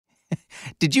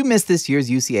Did you miss this year's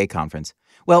UCA Conference?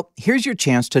 Well, here's your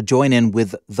chance to join in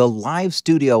with the live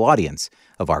studio audience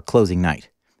of our closing night,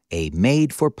 a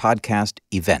made-for-podcast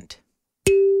event.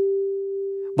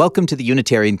 Welcome to the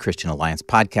Unitarian Christian Alliance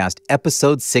Podcast,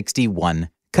 Episode 61,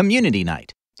 Community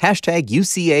Night,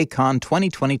 #UCACon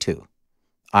 2022.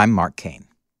 I'm Mark Cain.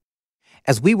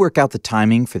 As we work out the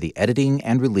timing for the editing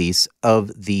and release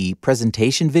of the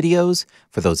presentation videos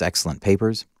for those excellent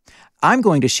papers, I'm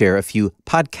going to share a few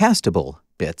podcastable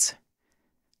bits.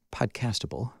 I'm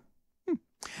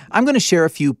going to share a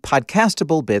few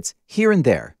podcastable bits here and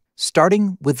there,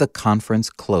 starting with the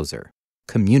conference closer,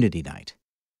 Community Night.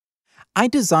 I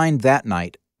designed that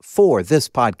night for this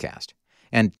podcast,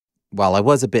 and while I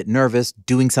was a bit nervous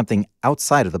doing something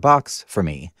outside of the box for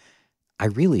me, I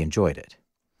really enjoyed it.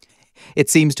 It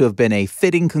seems to have been a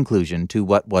fitting conclusion to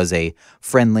what was a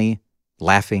friendly,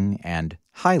 laughing, and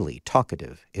highly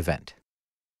talkative event.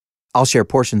 I'll share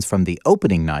portions from the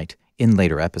opening night in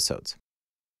later episodes.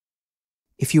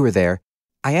 If you were there,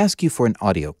 I ask you for an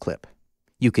audio clip.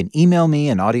 You can email me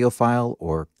an audio file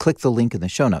or click the link in the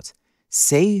show notes.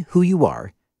 Say who you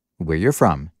are, where you're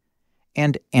from,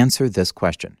 and answer this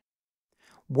question.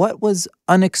 What was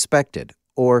unexpected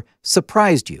or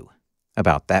surprised you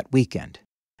about that weekend?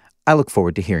 I look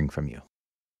forward to hearing from you.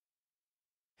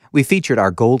 We featured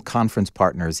our Gold Conference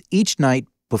partners each night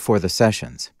before the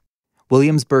sessions.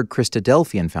 Williamsburg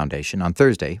Christadelphian Foundation on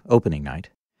Thursday, opening night,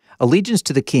 Allegiance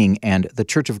to the King and the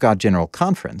Church of God General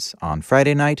Conference on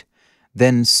Friday night,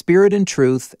 then Spirit and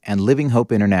Truth and Living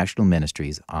Hope International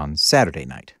Ministries on Saturday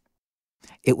night.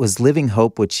 It was Living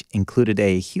Hope which included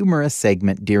a humorous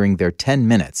segment during their 10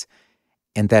 minutes,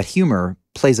 and that humor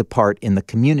plays a part in the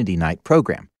Community Night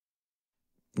program.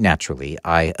 Naturally,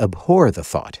 I abhor the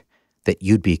thought that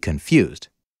you'd be confused.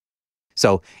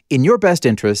 So, in your best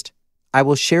interest, I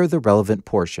will share the relevant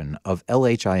portion of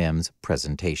LHIM's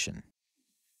presentation.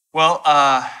 Well,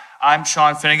 I'm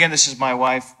Sean Finnegan. This is my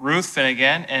wife, Ruth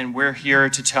Finnegan, and we're here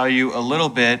to tell you a little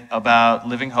bit about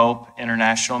Living Hope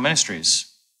International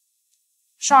Ministries.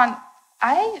 Sean,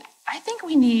 I think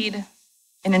we need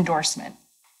an endorsement.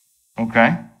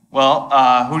 Okay. Well,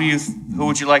 who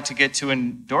would you like to get to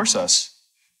endorse us?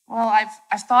 Well,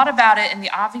 I've thought about it, and the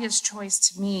obvious choice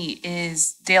to me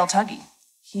is Dale Tuggy.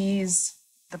 He's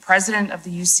the president of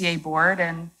the UCA board,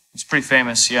 and He's pretty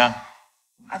famous, yeah.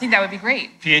 I think that would be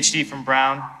great. PhD from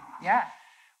Brown. Yeah.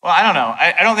 Well, I don't know.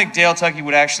 I don't think Dale Tuggy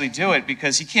would actually do it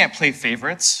because he can't play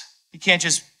favorites. He can't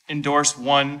just endorse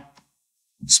one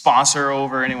sponsor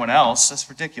over anyone else. That's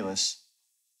ridiculous.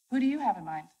 Who do you have in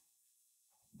mind?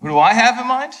 Who do I have in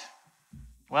mind?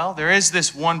 Well, there is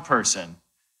this one person,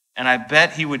 and I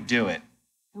bet he would do it.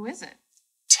 Who is it?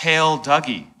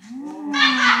 Duggy.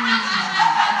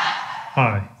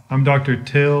 Hi, I'm Dr.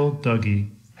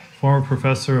 Duggy, former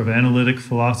professor of analytic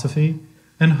philosophy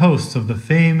and host of the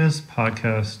famous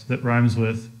podcast that rhymes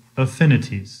with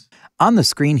affinities. On the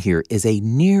screen here is a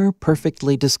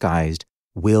near-perfectly disguised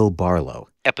Will Barlow,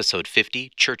 Episode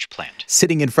 50, Church Plant,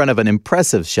 sitting in front of an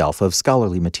impressive shelf of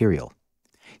scholarly material.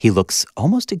 He looks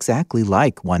almost exactly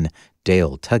like one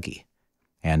Dale Tuggy,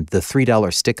 and the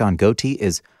 $3 stick-on goatee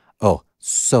is,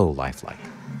 so lifelike.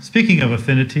 Speaking of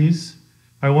affinities,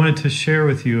 I wanted to share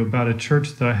with you about a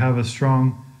church that I have a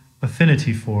strong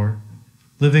affinity for,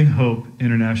 Living Hope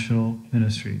International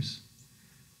Ministries.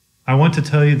 I want to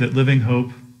tell you that Living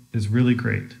Hope is really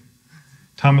great.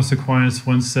 Thomas Aquinas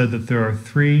once said that there are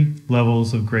 3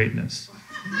 levels of greatness: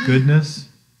 goodness,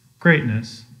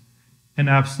 greatness, and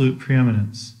absolute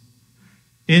preeminence.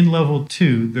 In level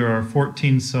 2, there are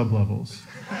 14 sublevels.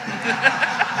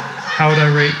 How would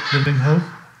I rate Living Hope?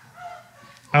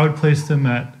 I would place them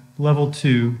at level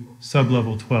 2,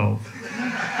 sublevel 12.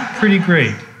 Pretty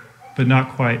great, but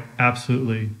not quite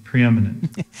absolutely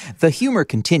preeminent. The humor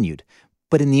continued,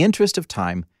 but in the interest of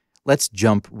time, let's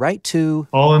jump right to...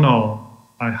 All in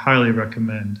all, I highly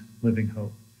recommend Living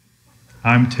Hope.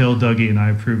 I'm Duggy, and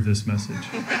I approve this message.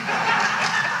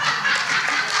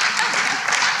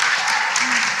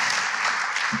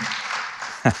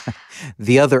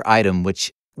 The other item,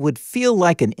 which would feel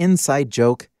like an inside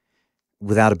joke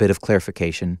without a bit of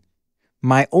clarification,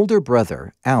 my older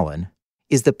brother, Alan,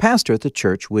 is the pastor at the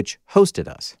church which hosted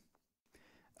us.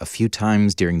 A few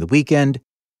times during the weekend,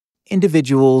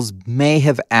 individuals may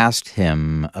have asked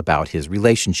him about his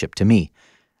relationship to me.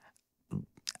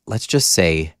 Let's just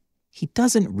say he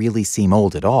doesn't really seem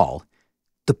old at all.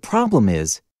 The problem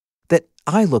is that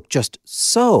I look just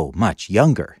so much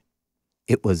younger.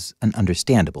 It was an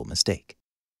understandable mistake.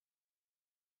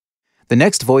 The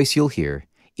next voice you'll hear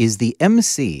is the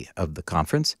MC of the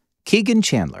conference, Kegan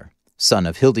Chandler, son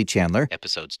of Heidi Chandler,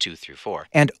 episodes 2 through 4,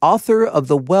 and author of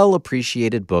the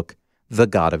well-appreciated book, The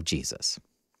God of Jesus.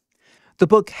 The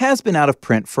book has been out of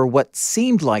print for what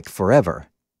seemed like forever,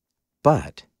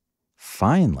 but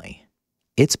finally,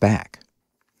 it's back.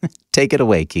 Take it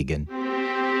away, Kegan.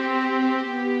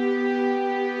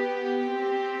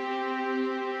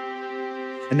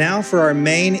 And now for our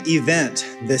main event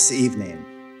this evening.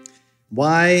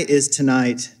 Why is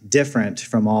tonight different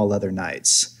from all other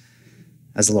nights?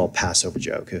 As a little Passover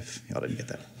joke, if y'all didn't get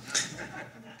that.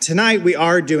 Tonight we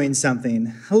are doing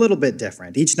something a little bit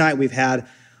different. Each night we've had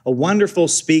a wonderful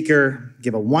speaker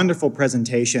give a wonderful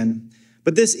presentation,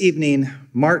 but this evening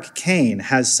Mark Cain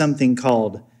has something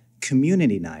called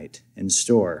Community Night in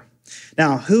store.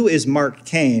 Now, who is Mark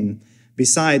Cain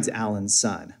besides Alan's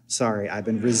son? Sorry, I've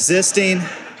been resisting.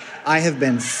 I have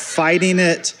been fighting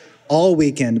it all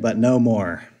weekend, but no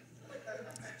more.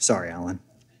 Sorry, Alan.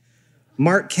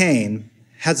 Mark Cain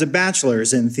has a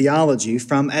bachelor's in theology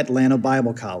from Atlanta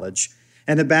Bible College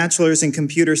and a bachelor's in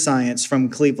computer science from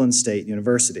Cleveland State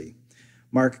University.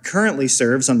 Mark currently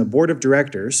serves on the board of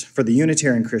directors for the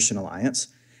Unitarian Christian Alliance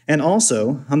and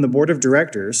also on the board of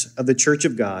directors of the Church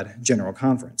of God General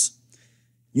Conference.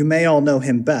 You may all know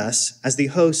him best as the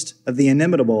host of the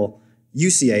inimitable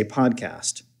UCA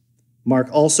podcast. Mark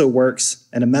also works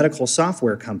in a medical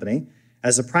software company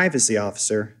as a privacy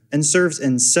officer and serves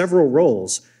in several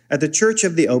roles at the Church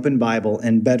of the Open Bible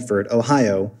in Bedford,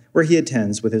 Ohio, where he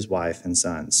attends with his wife and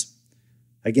sons.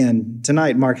 Again,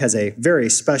 tonight Mark has a very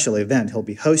special event he'll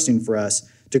be hosting for us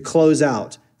to close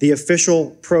out the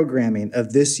official programming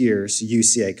of this year's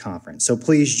UCA Conference. So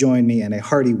please join me in a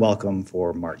hearty welcome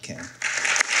for Mark Cain.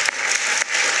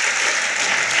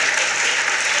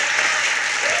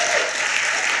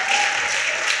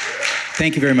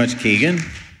 Thank you very much, Kegan.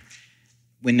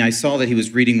 When I saw that he was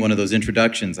reading one of those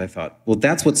introductions, I thought, well,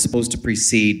 that's what's supposed to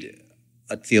precede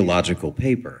a theological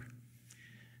paper,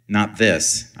 not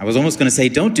this. I was almost going to say,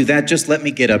 don't do that, just let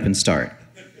me get up and start.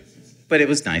 But it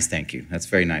was nice, thank you. That's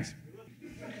very nice.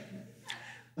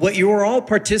 What you are all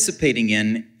participating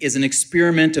in is an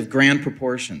experiment of grand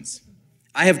proportions.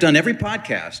 I have done every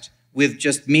podcast with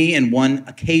just me and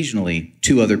occasionally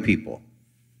two other people.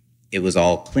 It was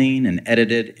all clean and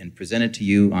edited and presented to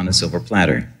you on a silver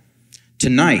platter.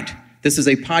 Tonight, this is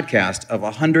a podcast of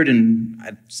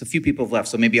a few people have left,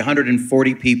 so maybe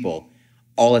 140 people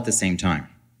all at the same time.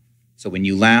 So when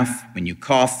you laugh, when you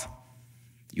cough,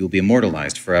 you will be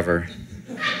immortalized forever.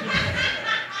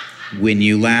 When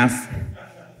you laugh.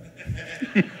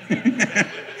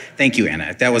 Thank you,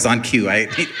 Anna. That was on cue. I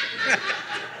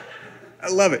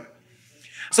love it.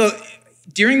 So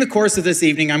during the course of this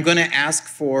evening, I'm going to ask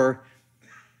for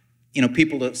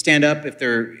people to stand up if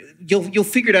they're, you'll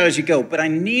figure it out as you go, but I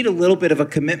need a little bit of a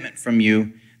commitment from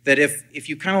you that if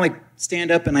you kind of like stand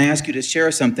up and I ask you to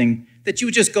share something, that you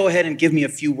would just go ahead and give me a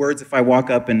few words if I walk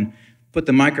up and put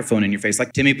the microphone in your face,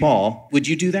 like Timmy Paul. Would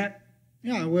you do that?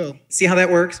 Yeah, I will. See how that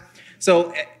works?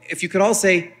 So if you could all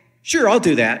say, sure, I'll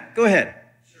do that. Go ahead.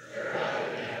 Sure, I'll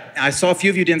do that. I saw a few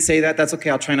of you didn't say that. That's okay.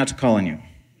 I'll try not to call on you.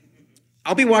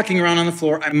 I'll be walking around on the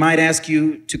floor. I might ask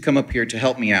you to come up here to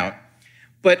help me out.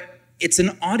 But it's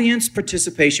an audience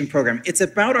participation program. It's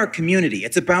about our community.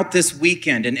 It's about this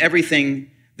weekend and everything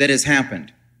that has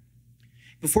happened.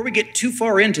 Before we get too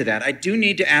far into that, I do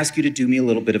need to ask you to do me a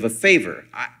little bit of a favor.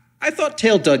 I thought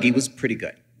Tail Duggy was pretty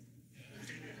good.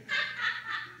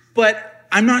 But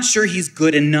I'm not sure he's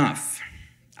good enough.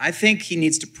 I think he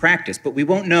needs to practice, but we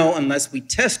won't know unless we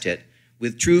test it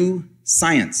with true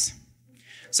science.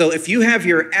 So if you have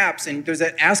your apps and there's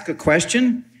that ask a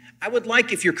question, I would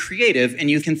like if you're creative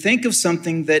and you can think of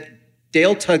something that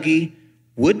Dale Tuggy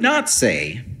would not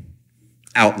say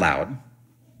out loud.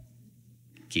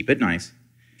 Keep it nice.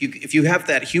 If you have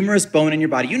that humorous bone in your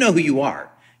body, you know who you are.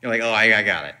 You're like, oh, I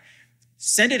got it.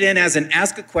 Send it in as an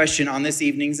ask a question on this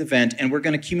evening's event, and we're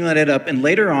going to accumulate it up, and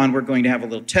later on we're going to have a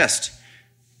little test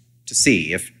to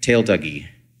see if Tail Duggy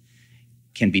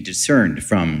can be discerned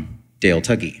from Dale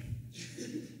Tuggy.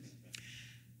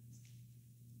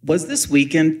 Was this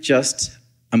weekend just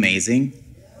amazing?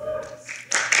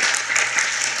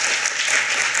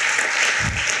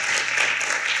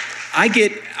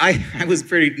 I was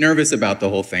pretty nervous about the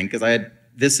whole thing because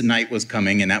this night was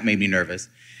coming and that made me nervous.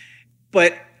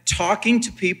 But talking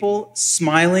to people,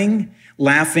 smiling,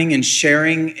 laughing, and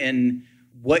sharing in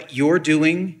what you're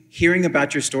doing, hearing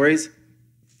about your stories,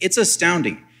 it's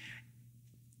astounding.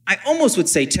 I almost would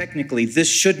say technically this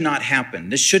should not happen.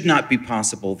 This should not be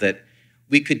possible that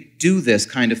we could do this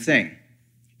kind of thing.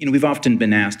 We've often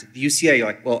been asked, the UCA,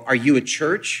 like, well, are you a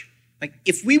church? Like,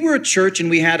 if we were a church and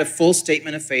we had a full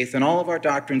statement of faith and all of our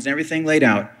doctrines and everything laid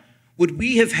out, would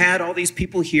we have had all these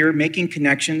people here making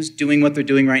connections, doing what they're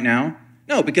doing right now?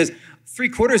 No, because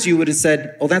 3/4 of you would have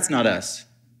said, oh, that's not us.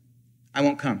 I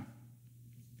won't come.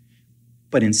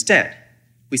 But instead,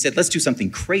 we said, let's do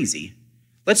something crazy.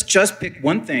 Let's just pick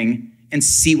one thing and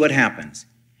see what happens.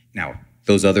 Now,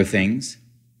 those other things,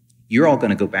 you're all going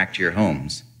to go back to your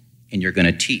homes and you're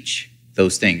going to teach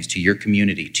those things to your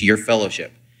community, to your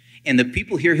fellowship. And the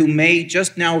people here who may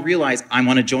just now realize, I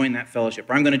want to join that fellowship,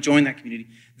 or I'm going to join that community,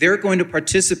 they're going to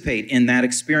participate in that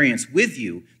experience with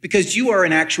you because you are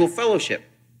an actual fellowship.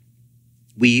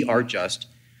 We are just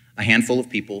a handful of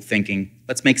people thinking,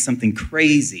 let's make something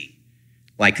crazy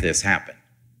like this happen.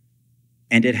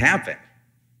 And it happened.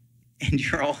 And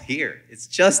you're all here. It's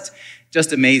just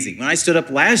amazing. When I stood up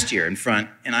last year in front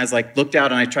and I was like, looked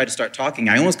out and I tried to start talking,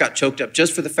 I almost got choked up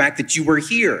just for the fact that you were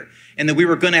here and that we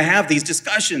were going to have these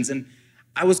discussions and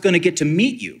I was going to get to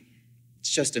meet you. It's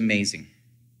just amazing.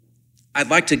 I'd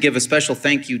like to give a special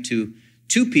thank you to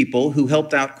 2 people who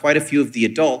helped out quite a few of the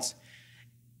adults,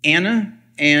 Anna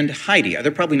and Heidi.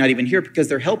 They're probably not even here because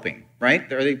they're helping, right?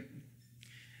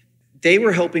 They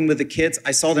were helping with the kids.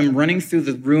 I saw them running through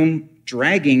the room,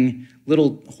 dragging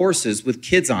little horses with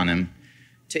kids on them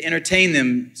to entertain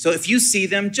them. So if you see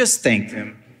them, just thank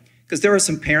them. Because there are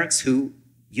some parents who,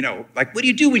 like, what do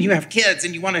you do when you have kids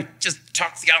and you want to just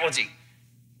talk theology?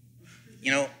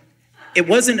 It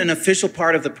wasn't an official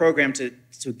part of the program to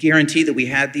guarantee that we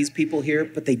had these people here,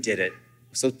 but they did it.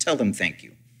 So tell them thank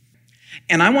you.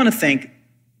 And I want to thank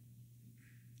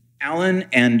Alan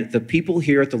and the people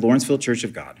here at the Lawrenceville Church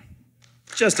of God.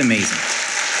 Just amazing.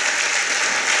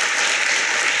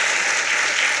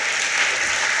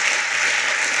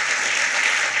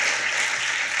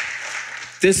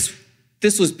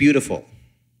 This was beautiful.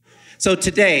 So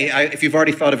today, if you've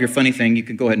already thought of your funny thing, you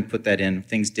can go ahead and put that in,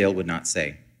 things Dale would not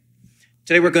say.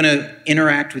 Today we're going to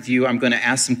interact with you. I'm going to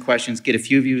ask some questions, get a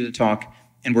few of you to talk,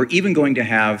 and we're even going to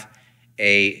have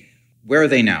where are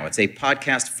they now? It's a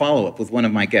podcast follow-up with one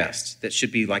of my guests that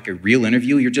should be like a real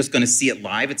interview. You're just going to see it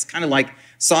live. It's kind of like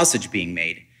sausage being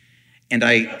made. And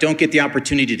I don't get the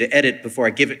opportunity to edit before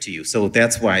I give it to you, so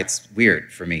that's why it's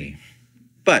weird for me.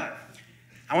 But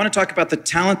I want to talk about the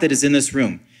talent that is in this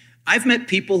room. I've met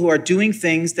people who are doing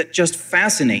things that just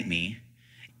fascinate me,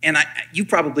 and you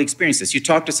probably experienced this. You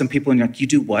talk to some people and you're like, you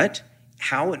do what?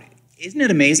 How? Isn't it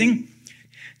amazing?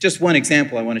 Just one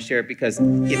example I want to share because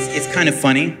it's kind of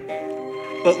funny.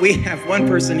 But we have one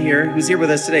person here who's here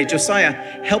with us today. Josiah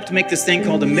helped make this thing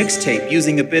called a mixtape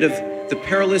using a bit of the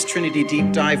Perilous Trinity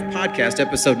Deep Dive podcast,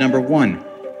 episode number 1.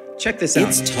 Check this out.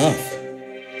 It's tough.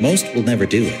 Most will never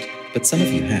do it, but some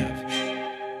of you have.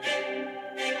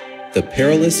 The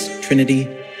Perilous Trinity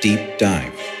Deep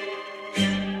Dive.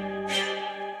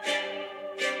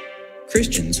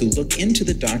 Christians who look into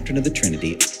the doctrine of the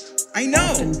Trinity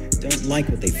often don't like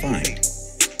what they find.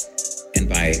 And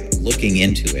by looking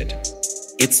into it,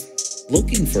 it's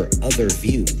looking for other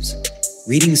views,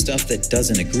 reading stuff that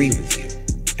doesn't agree with you,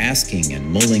 asking and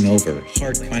mulling over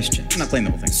hard questions. I'm not playing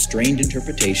the whole thing. Strained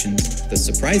interpretations, the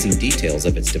surprising details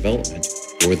of its development,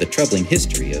 or the troubling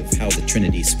history of how the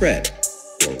Trinity spread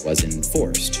or was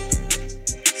enforced.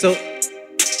 So,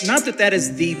 not that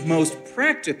is the most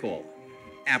practical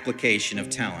application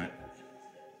of talent,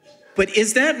 but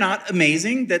is that not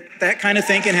amazing that that kind of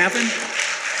thing can happen?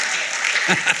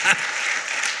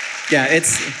 Yeah,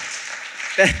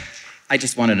 I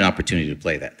just wanted an opportunity to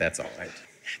play that, that's all right.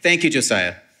 Thank you,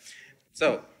 Josiah.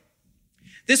 So,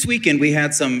 this weekend we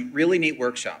had some really neat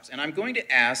workshops, and I'm going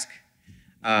to ask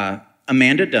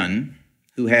Amanda Dunn,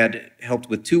 who had helped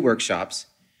with 2 workshops,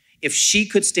 if she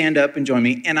could stand up and join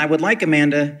me. And I would like,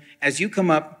 Amanda, as you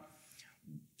come up,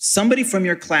 somebody from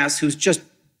your class who's just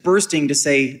bursting to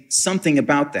say something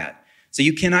about that. So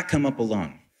you cannot come up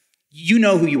alone. You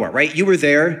know who you are, right? You were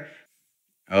there.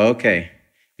 Okay.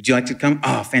 Would you like to come?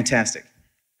 Oh, fantastic.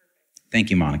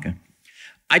 Thank you, Monica.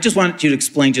 I just wanted you to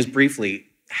explain just briefly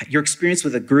your experience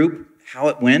with a group, how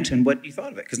it went, and what you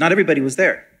thought of it, because not everybody was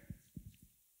there.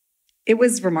 It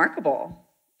was remarkable.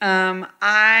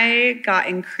 I got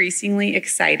increasingly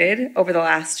excited over the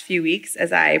last few weeks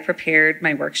as I prepared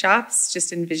my workshops,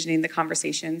 just envisioning the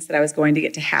conversations that I was going to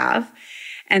get to have.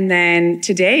 And then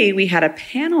today we had a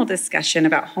panel discussion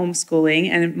about homeschooling,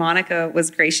 and Monica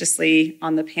was graciously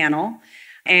on the panel.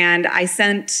 And I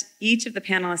sent each of the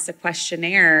panelists a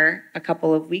questionnaire a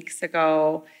couple of weeks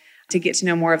ago to get to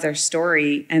know more of their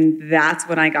story, and that's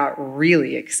when I got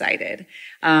really excited.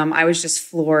 I was just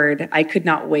floored. I could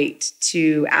not wait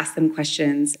to ask them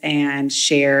questions and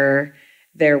share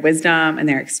their wisdom and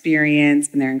their experience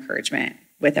and their encouragement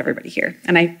with everybody here.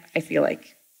 And I feel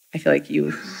like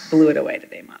you blew it away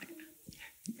today, Monica.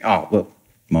 Oh, well,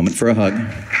 Moment for a hug.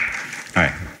 All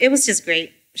right. It was just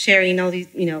great sharing all these,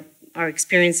 our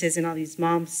experiences and all these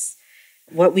moms,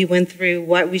 what we went through,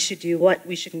 what we should do, what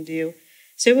we shouldn't do.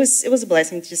 So it was a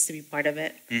blessing just to be part of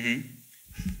it. Mm-hmm.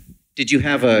 Did you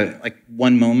have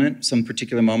one moment, some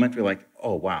particular moment where you're like,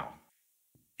 oh, wow?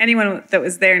 Anyone that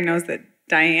was there knows that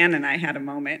Diane and I had a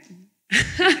moment.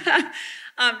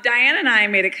 Diane and I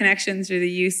made a connection through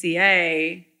the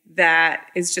UCA that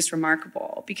is just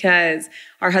remarkable because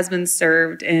our husbands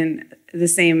served in the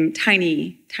same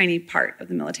tiny part of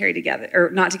the military together, or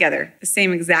not together, the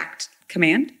same exact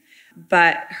command.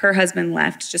 But her husband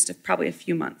left just probably a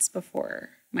few months before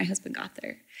my husband got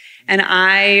there. And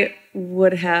I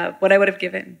would have, what I would have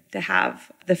given to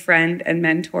have the friend and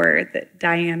mentor that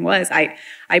Diane was. I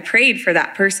prayed for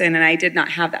that person and I did not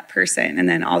have that person. And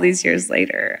then all these years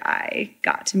later, I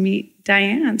got to meet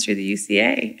Diane through the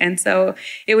UCA. And so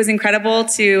it was incredible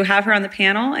to have her on the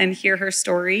panel and hear her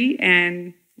story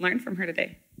and learn from her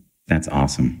today. That's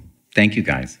awesome. Thank you,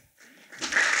 guys.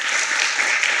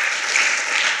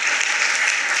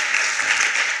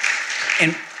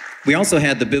 And we also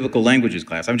had the biblical languages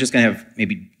class. I'm just going to have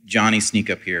maybe Johnny sneak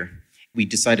up here. We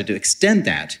decided to extend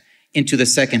that into the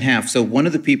second half. So one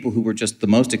of the people who were just the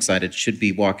most excited should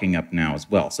be walking up now as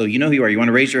well. So you know who you are. You want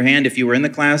to raise your hand if you were in the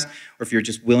class or if you're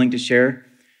just willing to share?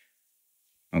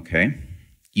 Okay.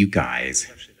 You guys.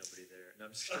 There's actually nobody there. No,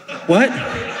 I'm just kidding. What?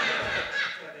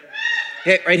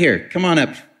 Hey, right here. Come on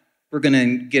up. We're going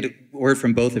to get a word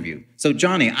from both of you. So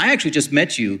Johnny, I actually just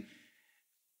met you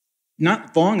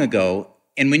not long ago.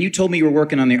 And when you told me you were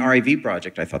working on the RAV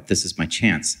project, I thought, this is my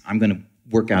chance. I'm going to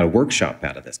work out a workshop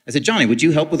out of this. I said, Johnny, would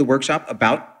you help with a workshop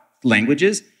about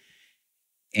languages?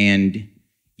 And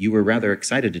you were rather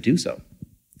excited to do so.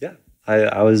 Yeah,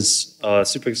 I was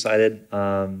super excited.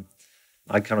 I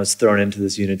kind of was thrown into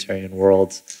this Unitarian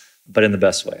world, but in the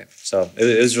best way. So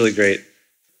it was really great.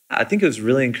 I think it was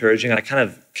really encouraging. I kind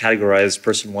of categorized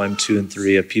person 1, 2, and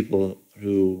 3 of people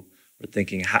who were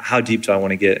thinking, how deep do I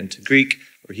want to get into Greek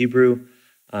or Hebrew?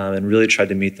 And really tried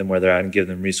to meet them where they're at and give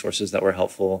them resources that were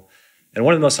helpful. And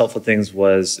one of the most helpful things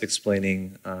was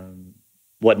explaining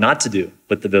what not to do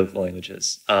with the biblical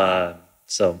languages.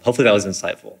 So hopefully that was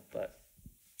insightful. But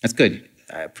that's good.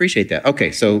 I appreciate that.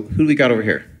 Okay, so who do we got over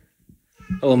here?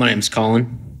 Hello, my name's Colin. All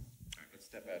right, let's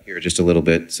step out here just a little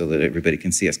bit so that everybody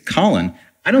can see us. Colin,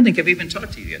 I don't think I've even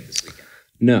talked to you yet this weekend.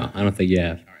 No, I don't think you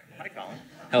have. All right. Hi, Colin.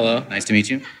 Hello. Nice to meet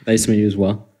you. Nice to meet you as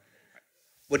well.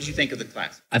 What did you think of the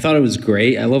class? I thought it was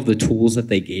great. I love the tools that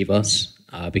they gave us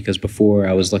because before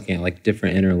I was looking at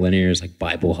different interlinears like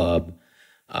Bible Hub,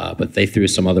 but they threw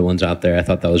some other ones out there. I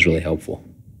thought that was really helpful.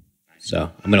 Nice. So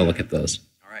I'm going to look at those.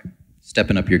 All right.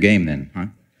 Stepping up your game then, huh?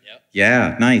 Yep.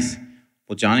 Yeah, nice.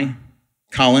 Well, Johnny,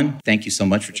 Colin, thank you so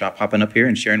much for popping up here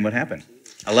and sharing what happened.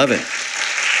 I love it.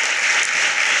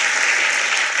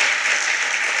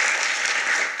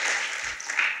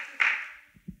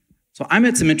 So I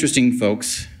met some interesting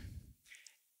folks.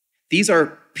 These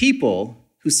are people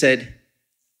who said,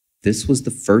 this was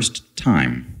the first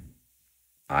time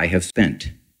I have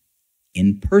spent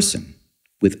in person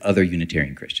with other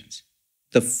Unitarian Christians.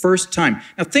 The first time.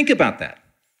 Now think about that.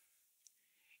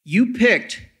 You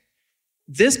picked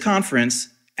this conference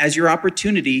as your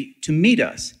opportunity to meet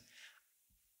us.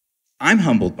 I'm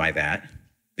humbled by that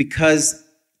because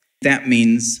that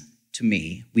means to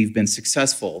me we've been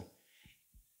successful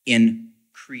in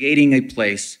creating a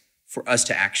place for us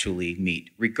to actually meet,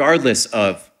 regardless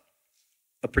of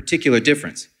a particular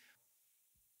difference.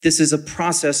 This is a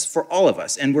process for all of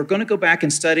us, and we're going to go back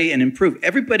and study and improve.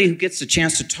 Everybody who gets a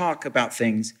chance to talk about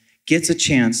things gets a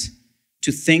chance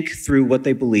to think through what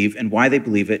they believe and why they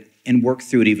believe it and work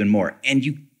through it even more. And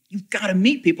you've got to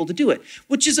meet people to do it,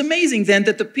 which is amazing then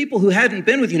that the people who hadn't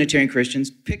been with Unitarian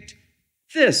Christians picked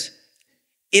this.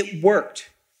 It worked.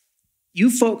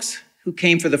 You folks who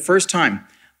came for the first time,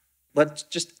 you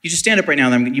just stand up right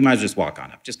now, and you might as well just walk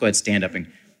on up. Just go ahead, stand up.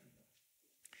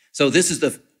 So this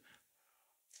is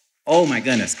oh my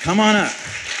goodness, come on up.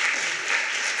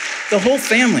 The whole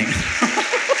family.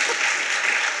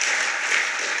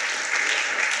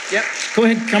 Yep, go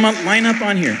ahead, come on, line up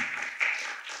on here.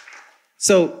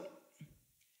 So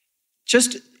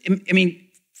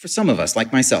for some of us,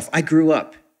 like myself, I grew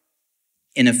up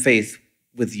in a faith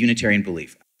with Unitarian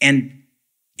belief.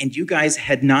 And you guys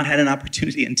had not had an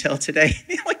opportunity until today.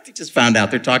 They just found out.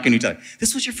 They're talking to each other.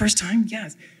 This was your first time?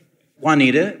 Yes.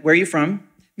 Juanita, where are you from?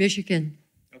 Michigan.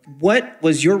 What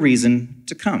was your reason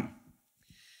to come?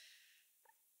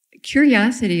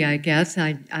 Curiosity, I guess.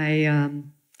 It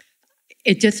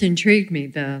just intrigued me,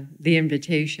 the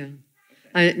invitation,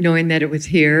 knowing that it was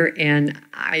here, and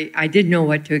I didn't know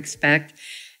what to expect,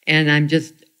 and I'm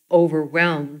just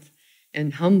overwhelmed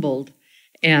and humbled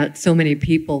at so many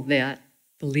people that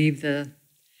believe the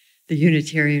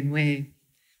Unitarian way.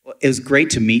 Well, it was great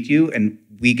to meet you, and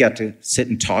we got to sit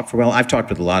and talk for a while. I've talked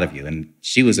with a lot of you, and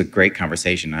she was a great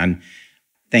conversation. And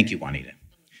thank you, Juanita.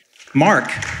 Mark,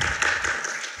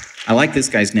 I like this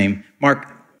guy's name.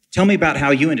 Mark, tell me about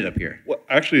how you ended up here. Well,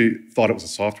 I actually thought it was a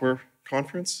software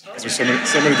conference because there's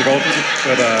so many developers,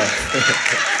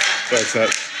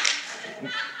 but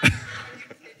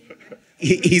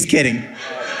He's kidding.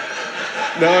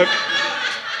 No,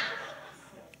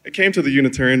 I came to the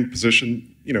Unitarian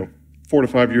position, 4 to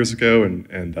 5 years ago,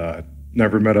 and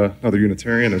never met another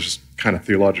Unitarian. I was just kind of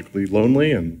theologically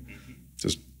lonely, and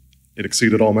just it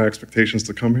exceeded all my expectations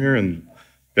to come here, and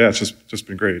yeah, it's just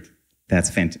been great. That's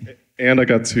fantastic. And I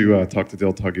got to talk to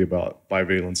Dale Tuggy about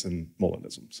bivalence and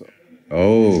Molinism. So.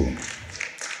 Oh,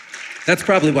 that's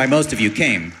probably why most of you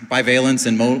came. Bivalence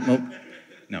and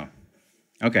no.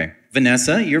 Okay,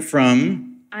 Vanessa, you're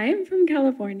from? I am from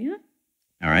California.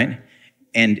 All right.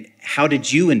 And how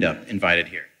did you end up invited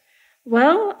here?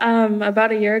 Well,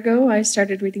 about a year ago, I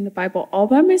started reading the Bible all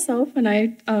by myself, and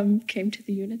I came to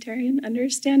the Unitarian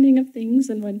understanding of things.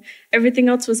 And when everything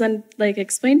else was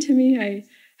explained to me, I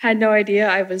had no idea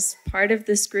I was part of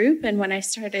this group. And when I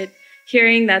started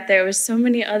hearing that there was so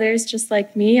many others just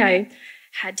like me, I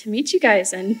had to meet you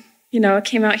guys, and I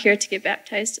came out here to get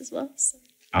baptized as well. So.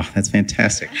 Oh, that's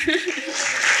fantastic.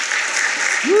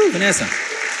 Woo, Vanessa.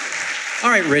 All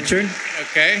right, Richard.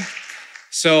 Okay.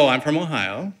 So I'm from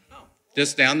Ohio,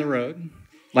 just down the road.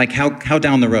 Like how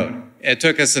down the road? It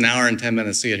took us an hour and 10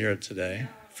 minutes to get here today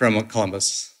from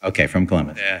Columbus. Okay, from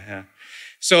Columbus. Yeah.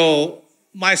 So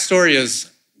my story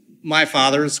is my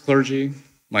father is clergy,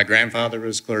 my grandfather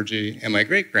was clergy, and my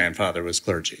great-grandfather was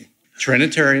clergy.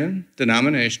 Trinitarian,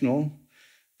 denominational,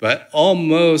 but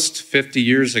almost 50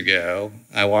 years ago,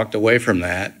 I walked away from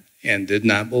that and did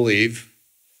not believe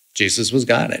Jesus was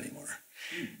God anymore.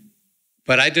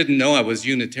 But I didn't know I was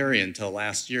Unitarian until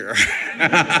last year.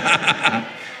 I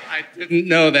didn't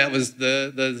know that was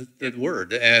the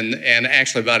word. And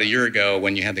actually about a year ago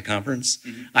when you had the conference,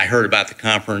 I heard about the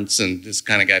conference and just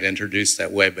kind of got introduced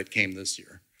that way, but came this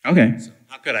year. Okay. So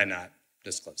how could I not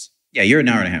disclose? Yeah, you're an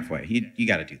hour and a half away. You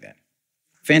got to do that.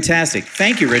 Fantastic.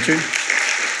 Thank you, Richard.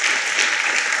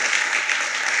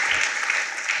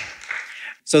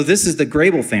 So this is the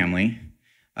Grable family.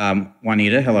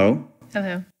 Juanita, hello.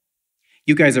 Hello.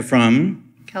 You guys are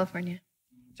from? California.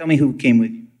 Tell me who came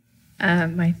with you.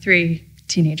 My 3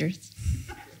 teenagers.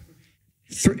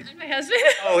 3? And my husband.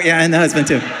 Oh, yeah, and the husband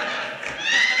too.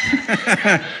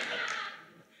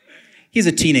 He's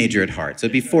a teenager at heart, so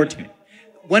it'd be 14.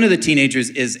 One of the teenagers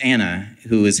is Anna,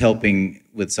 who is helping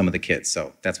with some of the kids,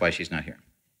 so that's why she's not here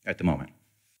at the moment.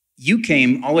 You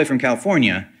came all the way from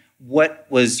California. What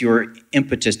was your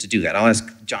impetus to do that? I'll ask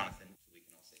Jonathan.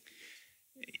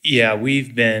 Yeah,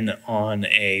 we've been on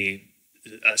a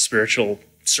spiritual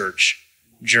search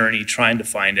journey trying to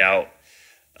find out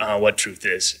what truth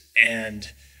is. And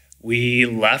we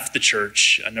left the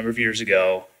church a number of years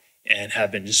ago and have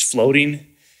been just floating.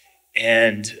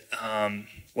 And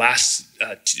last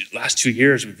 2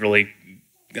 years, we've really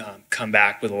come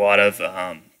back with a lot of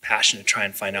passion to try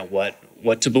and find out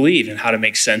what to believe and how to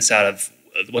make sense out of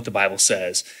what the Bible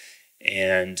says.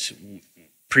 And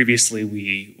previously,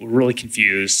 we were really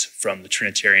confused from the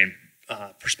Trinitarian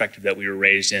perspective that we were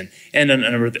raised in, and a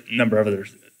number of other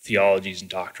theologies and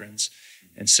doctrines.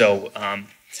 And so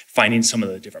finding some of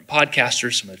the different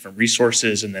podcasters, some of the different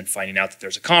resources, and then finding out that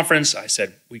there's a conference, I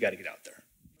said, we got to get out there.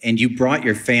 And you brought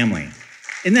your family.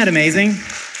 Isn't that amazing?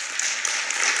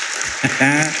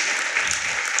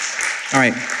 All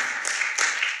right.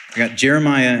 I got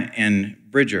Jeremiah and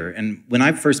Bridger. And when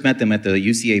I first met them at the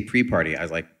UCA pre-party, I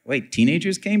was like, wait,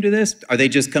 teenagers came to this? Are they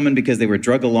just coming because they were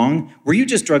drug along? Were you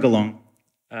just drug along?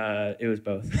 It was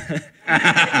both.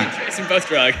 It's in both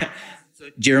drug. So,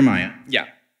 Jeremiah. Yeah.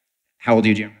 How old are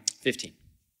you, Jeremiah? 15.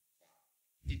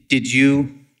 Did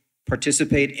you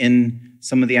participate in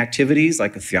some of the activities,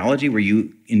 like a theology? Were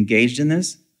you engaged in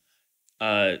this?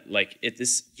 Yeah,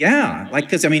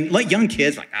 because like young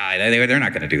kids, they're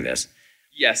not going to do this.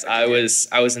 Yes, I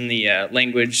was in the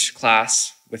language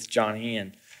class with Johnny,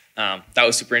 and that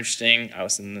was super interesting. I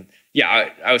was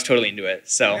totally into it,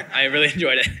 so I really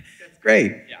enjoyed it. That's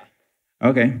great. Yeah.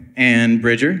 Okay, and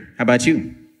Bridger, how about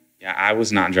you? Yeah, I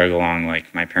was not drug along.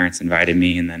 Like, my parents invited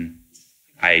me, and then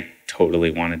I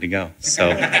totally wanted to go. So,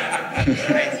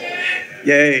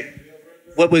 yay!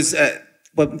 What was a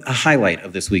highlight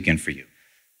of this weekend for you?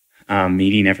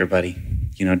 Meeting everybody.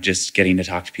 Just getting to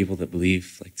talk to people that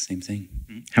believe like the same thing.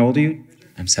 How old are you?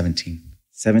 I'm 17.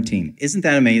 17. Isn't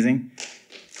that amazing?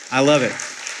 I love it.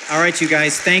 All right, you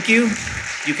guys, thank you.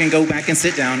 You can go back and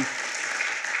sit down.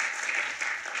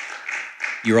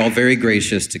 You're all very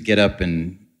gracious to get up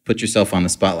and put yourself on the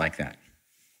spot like that.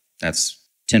 That's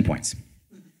 10 points.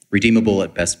 Redeemable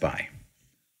at Best Buy.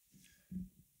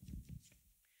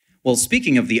 Well,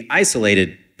 speaking of the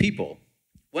isolated people,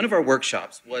 one of our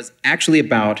workshops was actually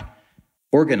about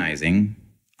organizing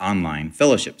online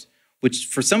fellowships, which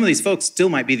for some of these folks still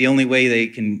might be the only way they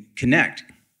can connect.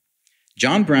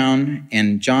 John Brown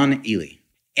and John Ely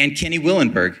and Kenny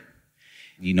Willenberg,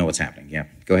 you know what's happening. Yeah,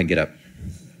 go ahead and get up.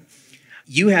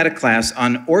 You had a class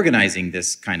on organizing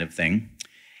this kind of thing.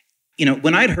 You know,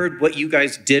 when I'd heard what you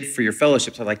guys did for your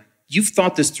fellowships, I was like, you've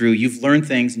thought this through, you've learned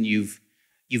things, and you've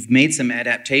made some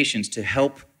adaptations to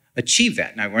help achieve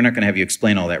that. Now, we're not going to have you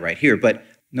explain all that right here, but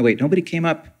no, wait, nobody came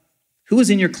up. Who was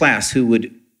in your class who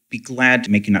would be glad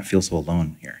to make you not feel so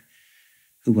alone here?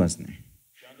 Who was there?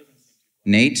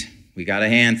 Nate, we got a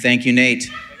hand. Thank you, Nate.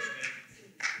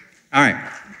 All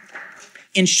right.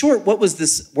 In short, what was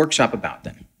this workshop about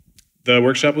then? The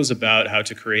workshop was about how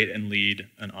to create and lead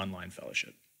an online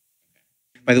fellowship.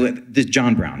 By the way, this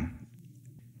John Brown,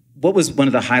 what was one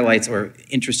of the highlights or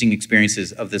interesting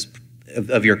experiences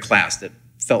of your class that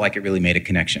felt like it really made a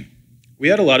connection? We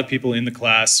had a lot of people in the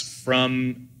class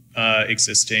from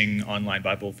existing online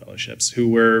Bible fellowships who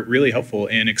were really helpful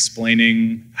in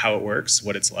explaining how it works,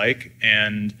 what it's like,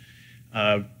 and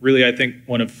really I think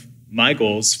one of my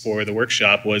goals for the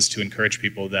workshop was to encourage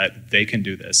people that they can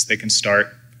do this. They can start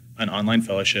an online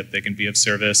fellowship, they can be of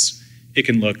service, it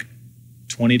can look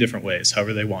 20 different ways,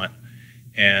 however they want,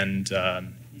 and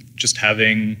just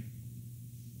having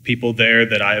people there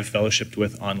that I have fellowshipped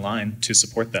with online to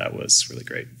support that was really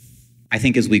great. I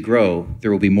think as we grow,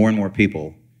 there will be more and more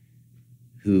people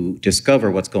who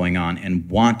discover what's going on and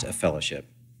want a fellowship.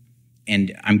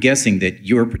 And I'm guessing that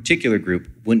your particular group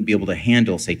wouldn't be able to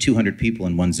handle, say, 200 people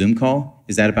in one Zoom call.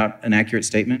 Is that about an accurate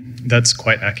statement? That's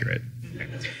quite accurate.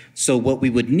 So what we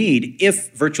would need,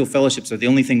 if virtual fellowships are the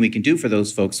only thing we can do for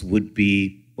those folks, would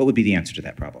be, what would be the answer to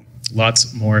that problem?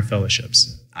 Lots more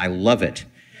fellowships. I love it.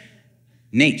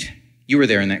 Nate, you were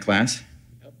there in that class.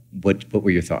 What were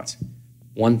your thoughts?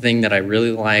 One thing that I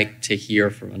really like to hear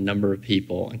from a number of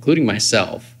people, including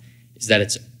myself, is that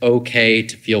it's okay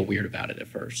to feel weird about it at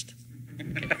first.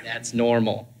 That's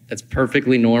normal. That's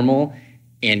perfectly normal.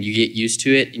 And you get used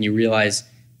to it and you realize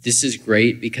this is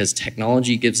great because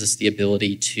technology gives us the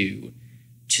ability to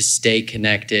stay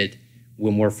connected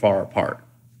when we're far apart.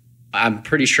 I'm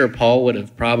pretty sure Paul would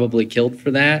have probably killed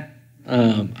for that.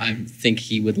 I think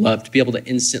he would love to be able to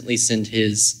instantly send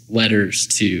his letters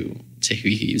to who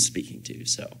he was speaking to.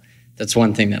 So that's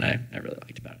one thing that I really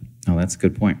liked about it. Oh, that's a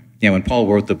good point. Yeah, when Paul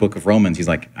wrote the book of Romans, he's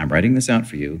like, I'm writing this out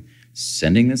for you,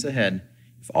 sending this ahead.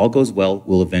 If all goes well,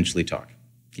 we'll eventually talk.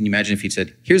 Can you imagine if he'd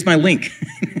said, here's my link.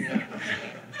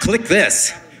 Click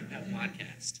this.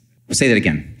 Podcast. Say that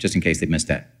again, just in case they missed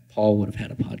that. Paul would have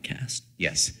had a podcast.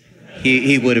 Yes,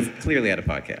 he would have clearly had a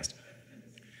podcast.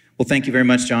 Well, thank you very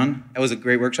much, John. That was a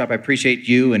great workshop. I appreciate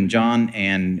you and John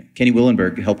and Kenny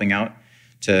Willenberg helping out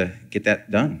to get that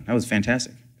done. That was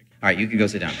fantastic. All right, you can go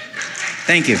sit down.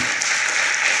 Thank you.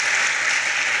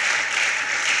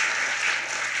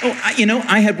 Oh,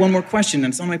 I had one more question,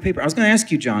 and it's on my paper. I was going to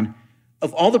ask you, John,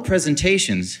 of all the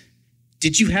presentations,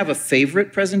 did you have a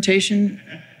favorite presentation?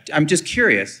 I'm just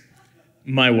curious.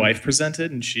 My wife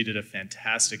presented, and she did a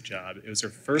fantastic job. It was her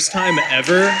first time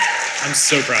ever. I'm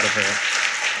so proud of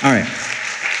her. All right.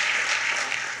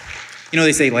 You know,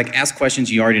 they say, like, ask questions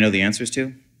you already know the answers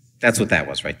to. That's what that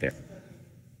was right there.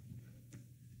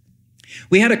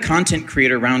 We had a content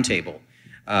creator roundtable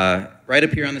right up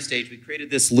here on the stage. We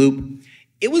created this loop.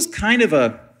 It was kind of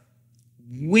a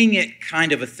wing it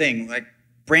kind of a thing. Like,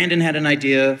 Brandon had an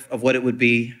idea of what it would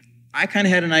be. I kind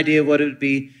of had an idea of what it would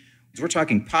be. We're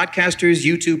talking podcasters,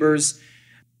 YouTubers,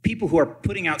 people who are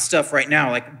putting out stuff right now.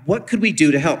 Like, what could we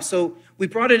do to help? So we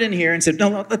brought it in here and said,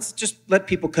 no, let's just let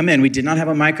people come in. We did not have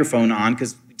a microphone on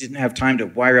because we didn't have time to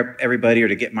wire up everybody or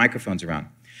to get microphones around.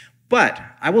 But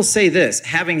I will say this,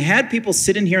 having had people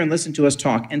sit in here and listen to us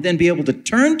talk and then be able to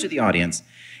turn to the audience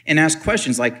and ask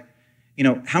questions like, you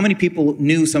know, how many people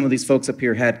knew some of these folks up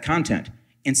here had content,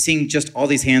 and seeing just all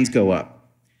these hands go up.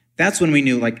 That's when we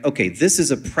knew, like, okay, this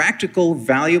is a practical,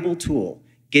 valuable tool,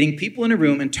 getting people in a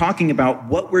room and talking about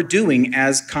what we're doing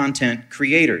as content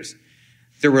creators.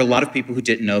 There were a lot of people who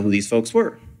didn't know who these folks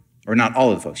were, or not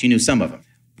all of the folks. You knew some of them.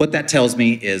 What that tells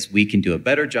me is we can do a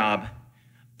better job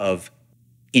of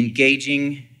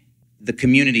engaging the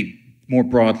community more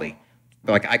broadly.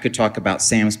 Like, I could talk about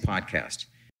Sam's podcast.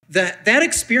 That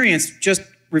experience just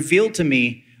revealed to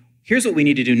me, here's what we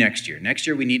need to do next year. Next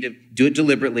year, we need to do it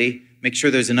deliberately, make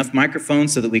sure there's enough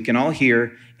microphones so that we can all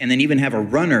hear, and then even have a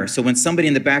runner so when somebody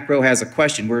in the back row has a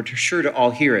question, we're sure to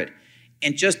all hear it.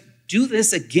 And just do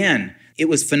this again. It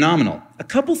was phenomenal. A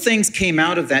couple things came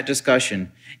out of that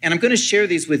discussion, and I'm going to share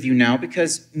these with you now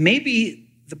because maybe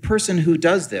the person who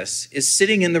does this is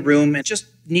sitting in the room and just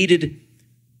needed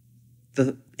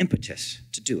the impetus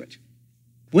to do it.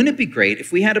 Wouldn't it be great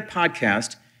if we had a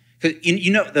podcast? Because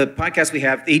you know the podcasts we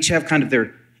have, they each have kind of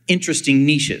their interesting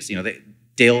niches. You know,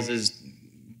 Dale's is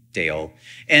Dale,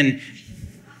 and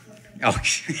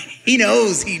he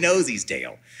knows he's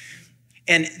Dale,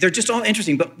 and they're just all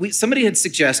interesting. But somebody had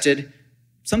suggested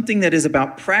something that is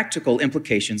about practical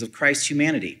implications of Christ's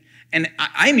humanity, and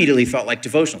I immediately thought like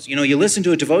devotionals. You know, you listen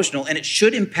to a devotional, and it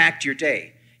should impact your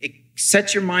day. It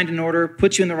sets your mind in order,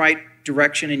 puts you in the right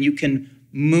direction, and you can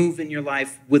move in your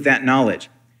life with that knowledge.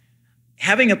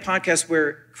 Having a podcast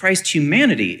where Christ's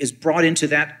humanity is brought into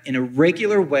that in a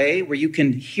regular way, where you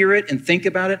can hear it and think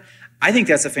about it, I think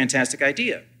that's a fantastic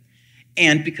idea.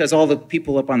 And because all the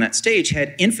people up on that stage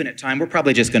had infinite time, we're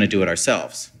probably just going to do it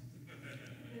ourselves.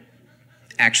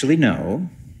 Actually, no.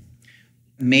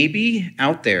 Maybe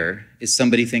out there is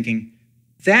somebody thinking,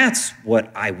 that's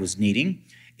what I was needing.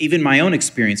 Even my own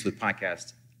experience with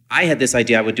podcasts. I had this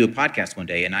idea I would do a podcast one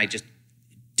day, and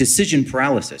decision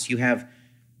paralysis. You have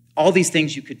all these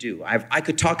things you could do. I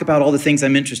could talk about all the things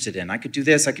I'm interested in. I could do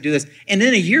this, And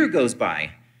then a year goes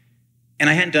by, and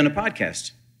I hadn't done a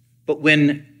podcast. But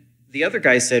when the other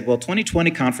guy said, well, 2020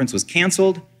 conference was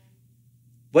canceled,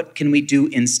 what can we do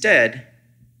instead?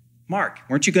 Mark,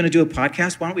 weren't you going to do a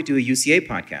podcast? Why don't we do a UCA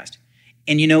podcast?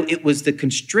 And you know, it was the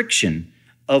constriction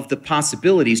of the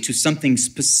possibilities to something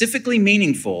specifically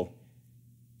meaningful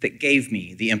that gave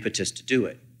me the impetus to do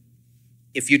it.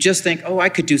 If you just think, oh, I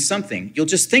could do something, you'll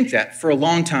just think that for a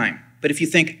long time. But if you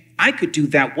think, I could do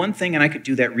that one thing and I could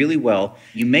do that really well,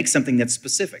 you make something that's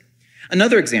specific.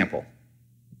 Another example,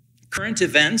 current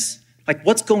events, like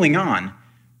what's going on,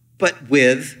 but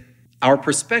with our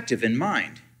perspective in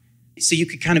mind. So you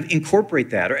could kind of incorporate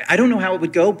that. Or I don't know how it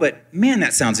would go, but man,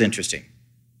 that sounds interesting.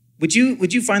 Would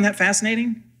you find that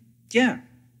fascinating? Yeah.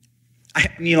 I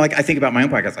think about my own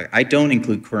podcast. Like, I don't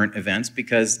include current events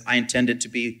because I intend it to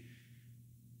be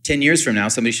 10 years from now,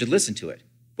 somebody should listen to it.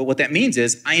 But what that means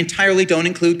is I entirely don't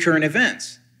include current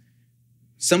events.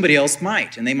 Somebody else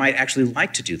might, and they might actually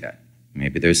like to do that.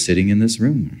 Maybe they're sitting in this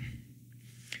room.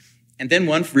 And then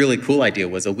one really cool idea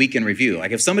was a week in review.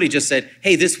 Like if somebody just said,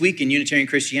 hey, this week in Unitarian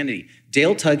Christianity,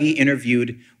 Dale Tuggy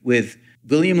interviewed with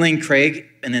William Lane Craig,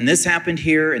 and then this happened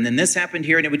here, and then this happened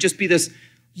here, and it would just be this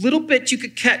little bit you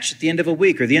could catch at the end of a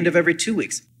week or the end of every 2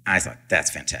 weeks. I thought,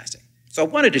 that's fantastic. So I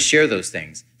wanted to share those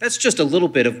things. That's just a little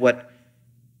bit of what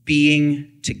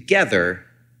being together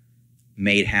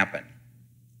made happen.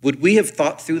 Would we have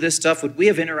thought through this stuff? Would we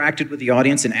have interacted with the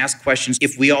audience and asked questions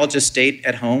if we all just stayed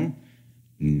at home?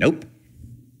 Nope.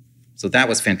 So that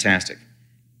was fantastic.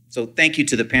 So thank you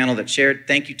to the panel that shared.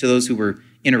 Thank you to those who were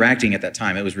interacting at that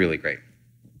time. It was really great.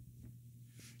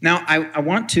 Now, I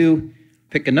want to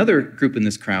pick another group in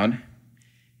this crowd.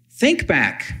 Think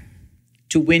back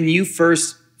to when you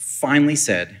first finally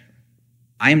said,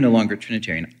 I am no longer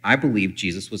Trinitarian. I believe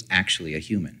Jesus was actually a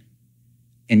human.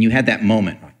 And you had that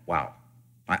moment, like, wow.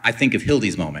 I think of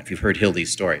Hildy's moment, if you've heard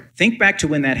Hildy's story. Think back to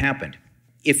when that happened.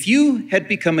 If you had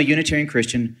become a Unitarian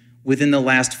Christian within the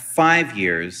last 5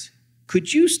 years,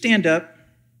 could you stand up?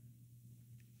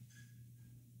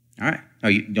 All right. No,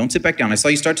 you don't sit back down. I saw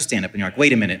you start to stand up, and you're like,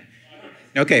 wait a minute.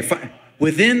 Okay,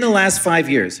 within the last 5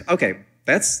 years. Okay,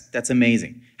 that's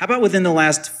amazing. How about within the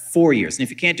last 4 years? And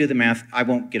if you can't do the math, I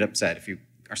won't get upset if you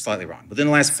are slightly wrong. Within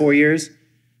the last 4 years?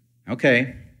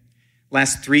 Okay.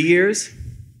 Last 3 years?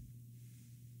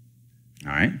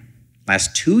 All right.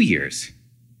 Last 2 years?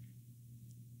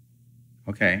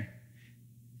 Okay.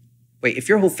 Wait, if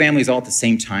your whole family is all at the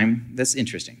same time, that's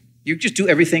interesting. You just do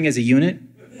everything as a unit?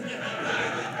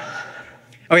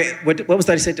 Okay, what was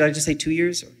that I said? Did I just say 2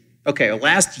 years? Okay,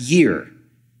 last year.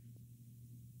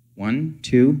 1,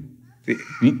 2,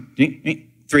 3.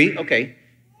 3, okay.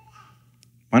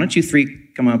 Why don't you three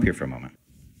come up here for a moment?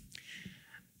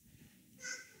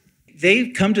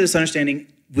 They've come to this understanding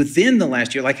within the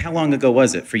last year. Like, how long ago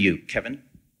was it for you, Kevin?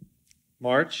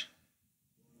 March.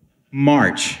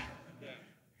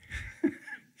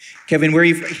 Kevin, where are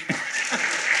you from?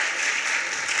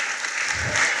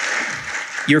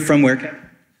 You're from where,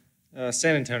 Kevin?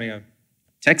 San Antonio.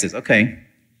 Texas, okay.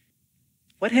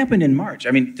 What happened in March?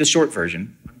 I mean, the short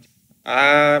version.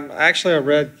 Actually, I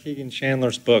read Kegan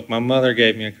Chandler's book. My mother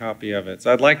gave me a copy of it.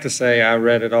 So I'd like to say I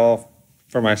read it all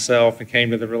for myself and came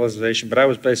to the realization, but I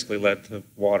was basically led to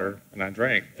water and I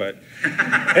drank. But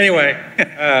anyway,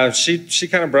 she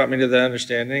kind of brought me to the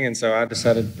understanding, and so I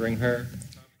decided to bring her.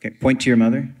 Okay, point to your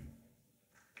mother.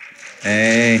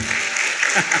 Hey.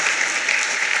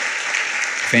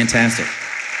 Fantastic.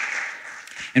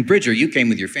 And Bridger, you came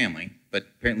with your family, but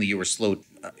apparently you were slow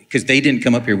because they didn't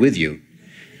come up here with you.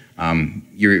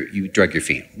 You drug your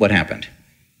feet. What happened?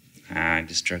 I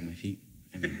just drug my feet.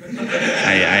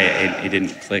 It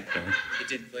didn't click, though. It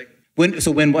didn't click?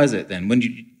 When was it then? When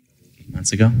did you... 8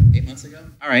 months ago. 8 months ago?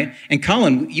 All right. And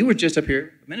Colin, you were just up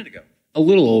here a minute ago. A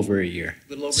little over a year.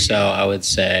 So I would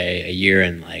say a year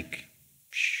and like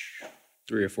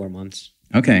 3 or 4 months.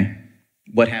 Okay.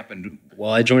 What happened?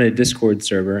 Well, I joined a Discord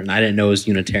server, and I didn't know it was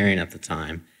Unitarian at the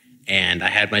time. And I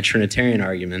had my Trinitarian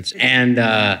arguments. And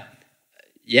I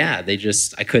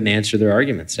couldn't answer their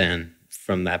arguments. And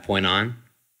from that point on,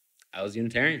 I was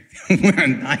Unitarian.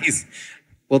 Nice.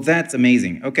 Well, that's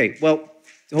amazing. Okay, well,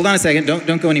 hold on a second.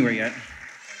 Don't go anywhere yet.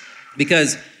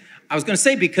 Because I was going to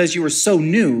say, because you were so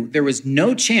new, there was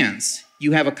no chance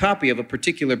you have a copy of a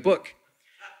particular book.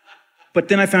 But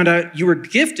then I found out you were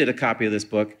gifted a copy of this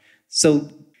book. So,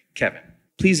 Kevin,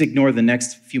 please ignore the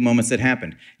next few moments that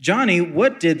happened. Johnny,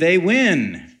 what did they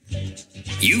win?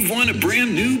 You've won a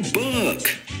brand new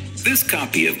book. This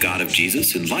copy of God of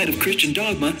Jesus in Light of Christian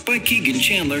Dogma by Kegan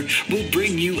Chandler will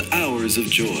bring you hours of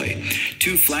joy.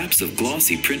 2 flaps of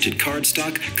glossy printed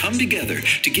cardstock come together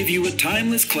to give you a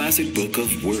timeless classic book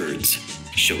of words.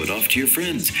 Show it off to your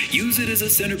friends, use it as a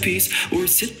centerpiece, or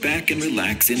sit back and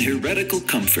relax in heretical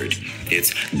comfort.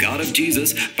 It's God of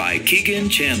Jesus by Kegan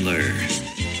Chandler.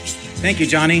 Thank you,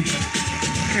 Johnny.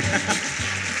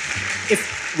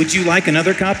 Would you like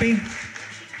another copy?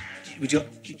 Would you?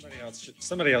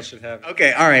 Somebody else should have it.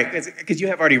 Okay, all right, because you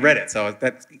have already read it, so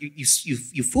that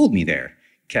you fooled me there,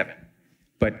 Kevin.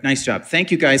 But nice job.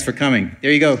 Thank you guys for coming.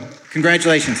 There you go.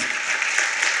 Congratulations.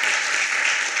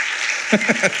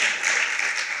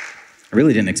 I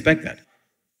really didn't expect that.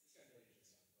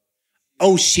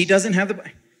 Oh, she doesn't have the...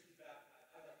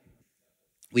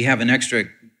 We have an extra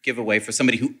giveaway for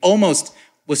somebody who almost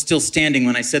was still standing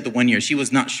when I said the 1 year. She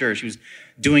was not sure. She was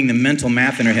doing the mental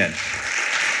math in her head.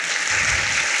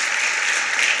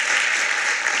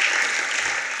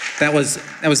 That was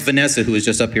Vanessa, who was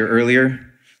just up here earlier.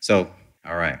 So,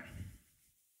 all right.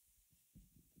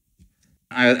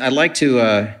 I'd like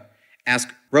to ask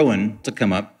Rowan to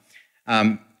come up.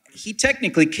 He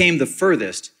technically came the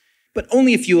furthest, but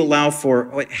only if you allow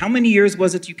for, how many years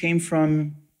was it you came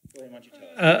from?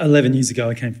 11 years ago,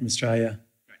 I came from Australia.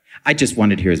 I just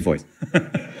wanted to hear his voice.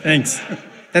 Thanks.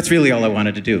 That's really all I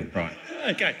wanted to do, Rowan.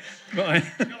 Okay. Bye.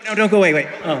 No, don't go away, wait.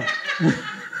 Oh.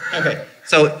 Okay.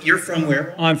 So you're from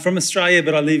where? I'm from Australia,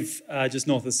 but I live just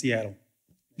north of Seattle.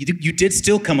 You did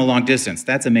still come a long distance.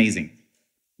 That's amazing.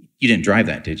 You didn't drive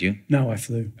that, did you? No, I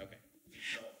flew.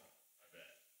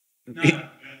 Okay.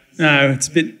 No, it's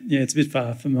a bit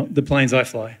far from the planes I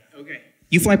fly. Okay.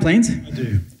 You fly planes? I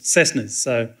do. Cessnas,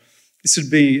 so this would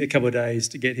be a couple of days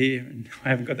to get here, and I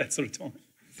haven't got that sort of time.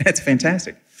 That's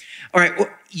fantastic. All right, well,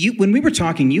 when we were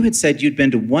talking, you had said you'd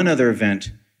been to one other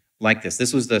event like this.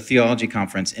 This was the Theology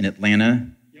Conference in Atlanta.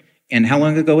 Yep. And how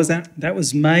long ago was that? That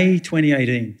was May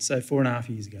 2018, so 4.5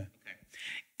 years ago. Okay.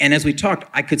 And as we talked,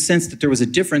 I could sense that there was a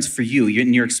difference for you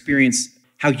in your experience,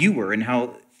 how you were and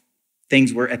how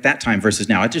things were at that time versus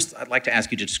now. I'd like to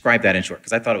ask you to describe that in short,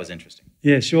 because I thought it was interesting.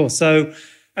 Yeah, sure. So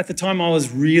at the time I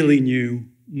was really new,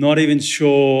 not even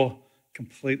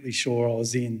completely sure I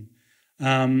was in.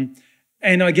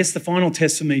 And I guess the final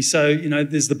test for me, so,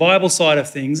 there's the Bible side of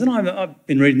things, and I've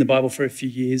been reading the Bible for a few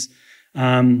years,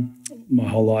 my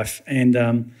whole life.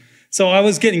 And so I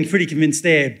was getting pretty convinced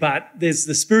there, but there's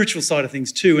the spiritual side of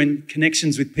things too, and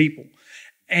connections with people.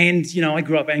 And, I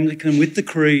grew up Anglican with the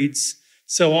creeds,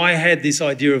 so I had this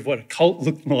idea of what a cult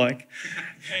looked like.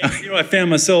 And, I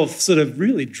found myself sort of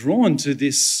really drawn to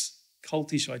this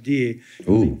cultish idea.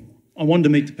 Ooh. I wanted to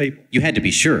meet the people. You had to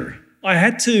be sure. I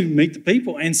had to meet the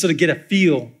people and sort of get a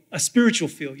feel, a spiritual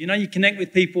feel. You connect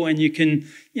with people and you can,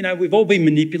 we've all been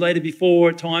manipulated before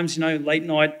at times, late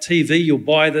night TV, you'll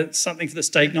buy something for the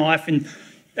steak knife and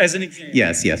as an example.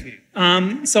 Yes.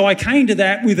 So I came to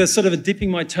that with a sort of a dipping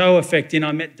my toe effect in.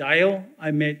 I met Dale, I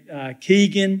met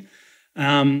Kegan,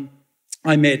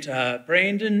 I met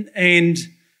Brandon, and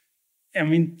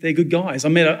they're good guys. I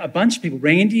met a bunch of people,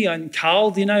 Randy and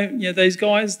Carl, those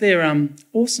guys, they're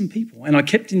awesome people. And I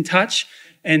kept in touch,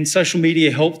 and social media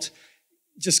helped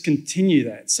just continue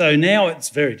that. So now it's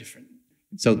very different.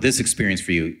 So this experience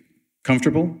for you,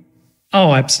 comfortable?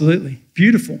 Oh, absolutely.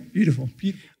 Beautiful. All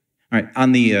right,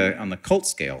 on the cult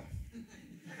scale,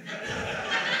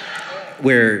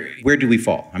 where do we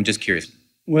fall? I'm just curious.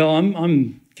 Well,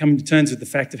 I'm coming to terms with the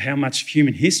fact of how much of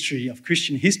human history, of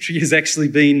Christian history, has actually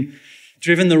been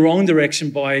driven the wrong direction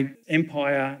by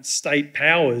empire state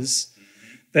powers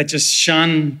that just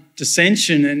shun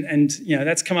dissension. And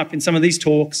that's come up in some of these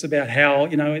talks about how,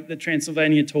 the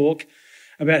Transylvania talk,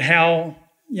 about how,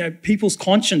 people's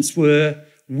conscience were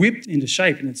whipped into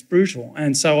shape, and it's brutal.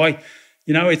 And so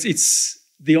it's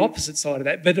the opposite side of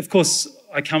that. But of course,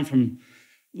 I come from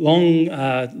long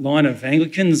line of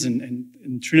Anglicans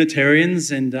and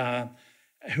Trinitarians and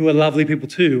who are lovely people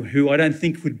too, who I don't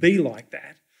think would be like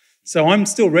that. So I'm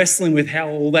still wrestling with how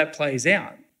all that plays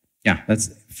out. Yeah, that's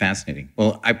fascinating.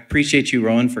 Well, I appreciate you,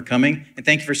 Rowan, for coming, and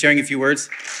thank you for sharing a few words.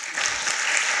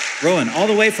 Rowan, all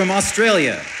the way from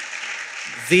Australia,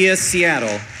 via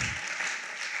Seattle.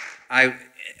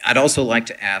 I'd also like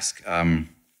to ask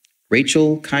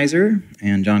Rachel Kaiser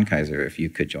and John Kaiser if you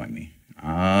could join me.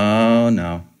 Oh,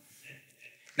 no.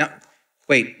 Now,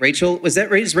 wait, Rachel,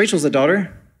 is Rachel's the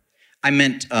daughter? I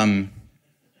meant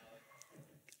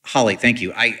Holly, thank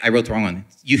you. I wrote the wrong one.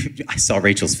 I saw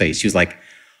Rachel's face. She was like,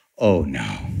 oh, no.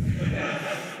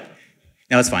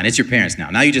 No, it's fine. It's your parents now.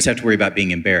 Now you just have to worry about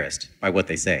being embarrassed by what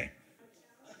they say.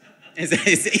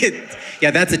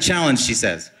 Yeah, that's a challenge, she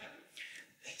says.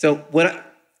 So what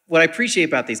I appreciate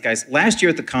about these guys, last year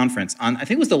at the conference, I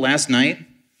think it was the last night,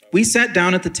 we sat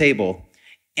down at the table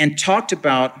and talked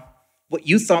about what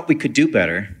you thought we could do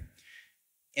better,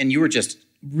 and you were just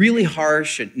really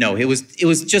harsh. No, it was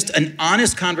just an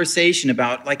honest conversation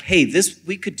about like, hey,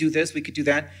 we could do this, we could do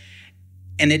that.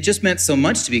 And it just meant so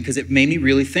much to me because it made me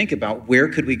really think about where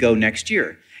could we go next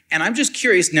year. And I'm just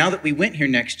curious, now that we went here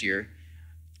next year,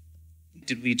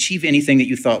 did we achieve anything that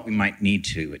you thought we might need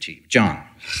to achieve? John.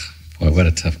 Boy, what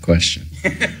a tough question.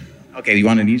 Okay, you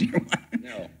want an easier one?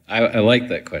 No, I like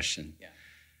that question.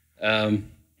 Yeah.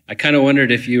 I kind of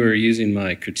wondered if you were using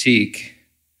my critique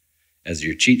as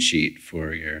your cheat sheet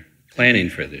for your planning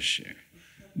for this year.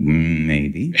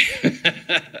 Maybe.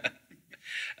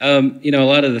 A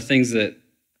lot of the things that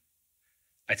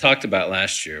I talked about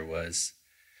last year was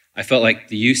I felt like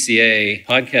the UCA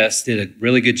podcast did a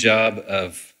really good job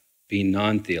of being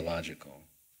non-theological,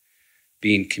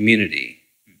 being community.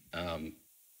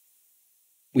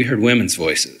 We heard women's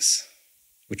voices,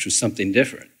 which was something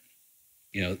different.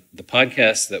 The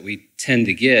podcasts that we tend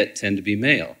to be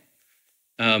male.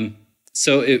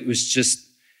 So it was just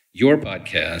your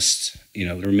podcast.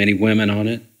 There were many women on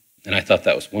it, and I thought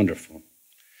that was wonderful.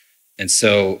 And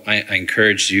so I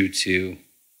encouraged you to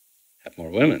have more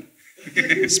women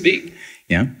speak.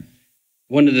 Yeah.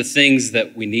 One of the things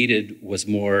that we needed was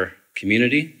more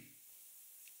community,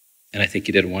 and I think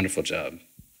you did a wonderful job.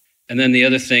 And then the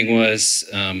other thing was,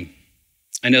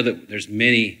 I know that there's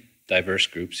many diverse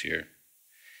groups here,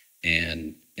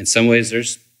 and in some ways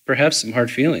there's perhaps some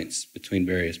hard feelings between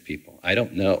various people. I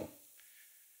don't know.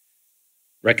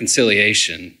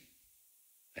 Reconciliation,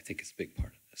 I think, is a big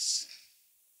part of this,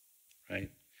 right?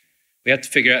 We have to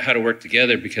figure out how to work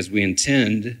together because we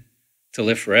intend to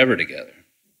live forever together.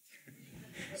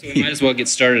 So we might as well get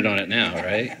started on it now,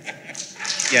 right?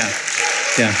 Yeah.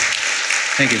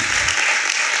 Thank you.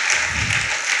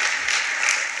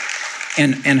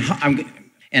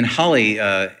 And Holly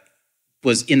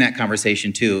was in that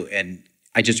conversation too, and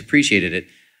I just appreciated it.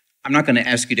 I'm not going to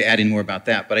ask you to add any more about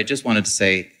that, but I just wanted to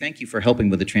say thank you for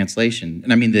helping with the translation,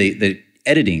 and I mean the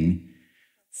editing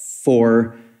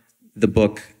for the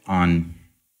book on,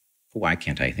 why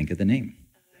can't I think of the name?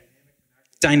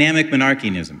 Dynamic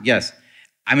Monarchianism. Yes,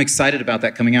 I'm excited about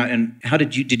that coming out. And how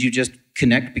did you just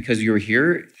connect because you were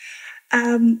here?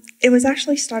 It was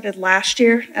actually started last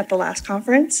year at the last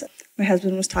conference. My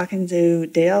husband was talking to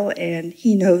Dale, and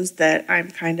he knows that I'm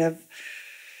kind of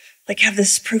have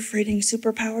this proofreading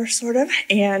superpower, sort of,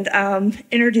 and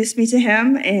introduced me to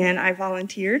him, and I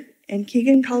volunteered. And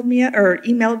Kegan called me or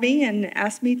emailed me and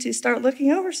asked me to start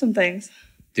looking over some things.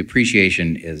 The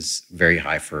appreciation is very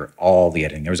high for all the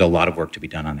editing. There was a lot of work to be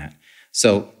done on that.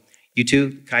 So you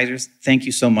two, Kaisers, thank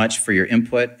you so much for your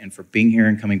input and for being here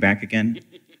and coming back again.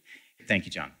 Thank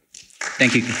you, John.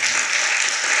 Thank you.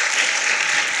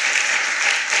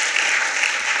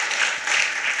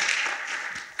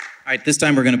 All right, this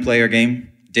time we're going to play our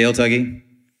game. Dale, Tuggy,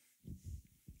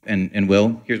 and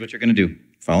Will, here's what you're going to do.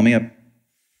 Follow me up.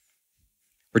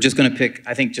 We're just going to pick,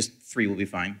 I think just 3 will be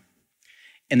fine.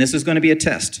 And this is going to be a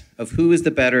test of who is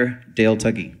the better Dale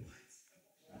Tuggy.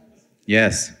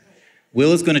 Yes.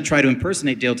 Will is going to try to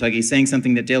impersonate Dale Tuggy, saying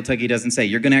something that Dale Tuggy doesn't say.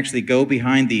 You're going to actually go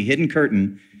behind the hidden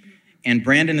curtain, and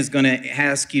Brandon is going to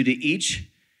ask you to each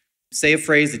say a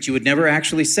phrase that you would never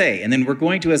actually say. And then we're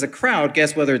going to, as a crowd,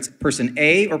 guess whether it's person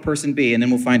A or person B. And then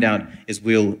we'll find out, is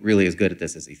Will really as good at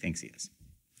this as he thinks he is?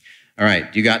 All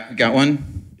right. You got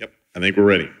one? Yep. I think we're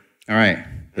ready. All right.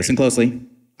 Listen closely.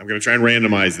 I'm going to try and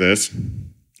randomize this.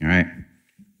 All right.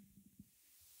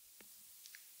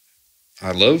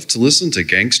 I love to listen to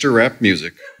gangster rap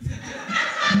music.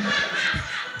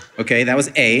 Okay, that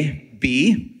was A.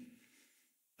 B.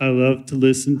 I love to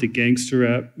listen to gangster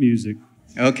rap music.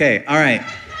 Okay, all right.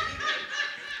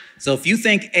 So if you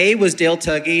think A was Dale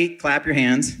Tuggy, clap your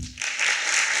hands.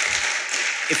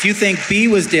 If you think B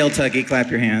was Dale Tuggy,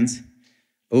 clap your hands.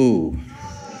 Ooh.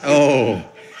 Oh.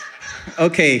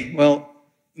 Okay, well,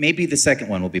 maybe the second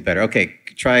one will be better. Okay,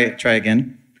 try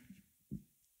again.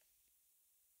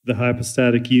 The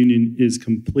hypostatic union is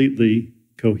completely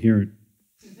coherent.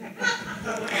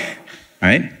 All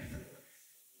right.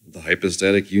 The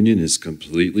hypostatic union is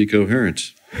completely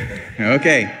coherent.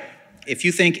 Okay. If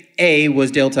you think A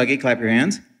was Dale Tuggy, clap your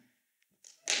hands.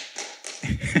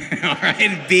 All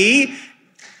right. B.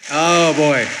 Oh,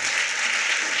 boy.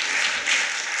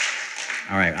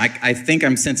 All right. I think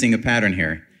I'm sensing a pattern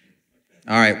here.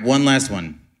 All right. One last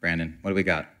one. Brandon, what do we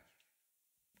got?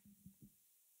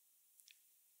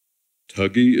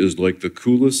 Tuggy is like the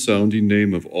coolest sounding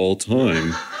name of all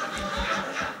time.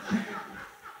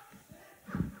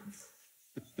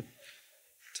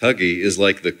 Tuggy is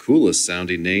like the coolest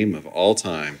sounding name of all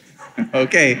time.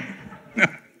 Okay.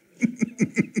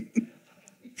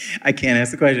 I can't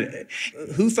ask the question.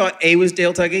 Who thought A was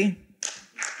Dale Tuggy?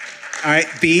 All right,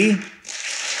 B.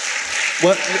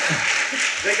 What?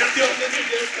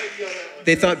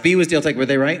 They thought B was Dale Tuggy. Were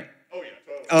they right?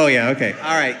 Oh, yeah, okay.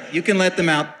 All right, you can let them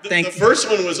out. The first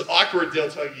one was awkward Dale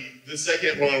Tuggy. The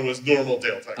second one was normal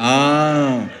Dale Tuggy.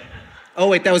 Oh. Oh,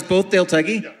 wait, that was both Dale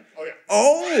Tuggy? Yeah. Oh, yeah.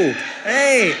 Oh,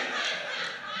 hey.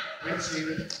 We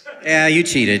cheated. Yeah, you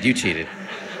cheated. You cheated.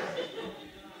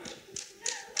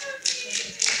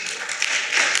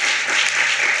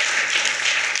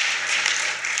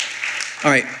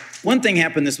 All right. One thing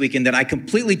happened this weekend that I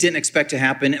completely didn't expect to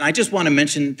happen, and I just want to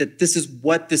mention that this is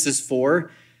what this is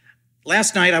for.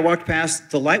 Last night, I walked past,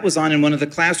 the light was on in one of the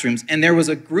classrooms, and there was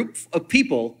a group of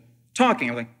people talking.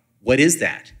 I was like, what is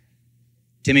that?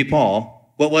 Timmy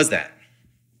Paul, what was that?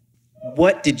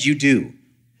 What did you do?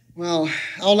 Well,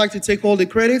 I would like to take all the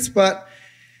credits, but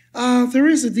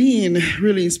Theresa Dean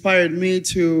really inspired me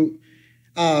to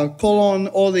call on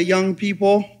all the young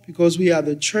people, because we are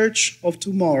the church of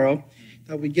tomorrow,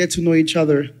 that we get to know each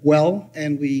other well,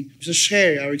 and we just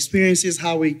share our experiences,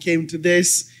 how we came to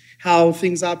this, how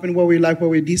things happen, what we like,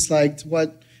 what we disliked,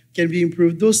 what can be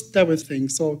improved, those type of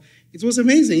things. So it was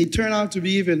amazing. It turned out to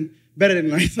be even better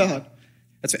than I thought.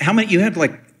 That's how many, you had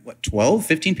like, what, 12,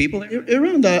 15 people there?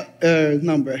 Around that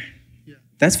number. Yeah.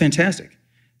 That's fantastic.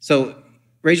 So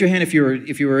raise your hand if you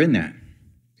were in that.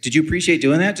 Did you appreciate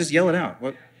doing that? Just yell it out.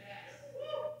 What?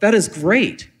 That is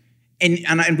great. And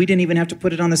we didn't even have to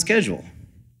put it on the schedule.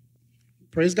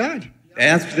 Praise God.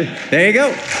 There you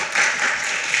go.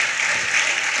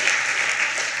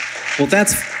 Well,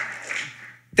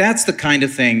 that's the kind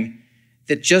of thing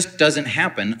that just doesn't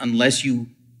happen unless you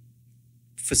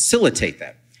facilitate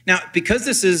that. Now, because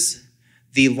this is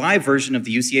the live version of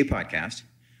the UCA podcast,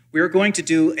 we are going to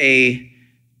do a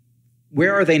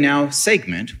Where Are They Now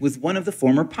segment with one of the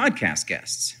former podcast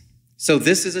guests. So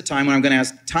this is a time when I'm going to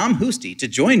ask Tom Huszti to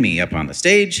join me up on the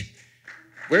stage.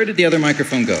 Where did the other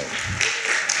microphone go?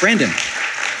 Brandon.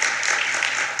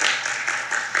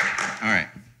 All right.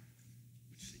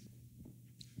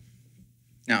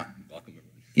 Now, welcome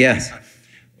everyone. Yes.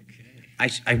 Okay.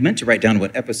 I meant to write down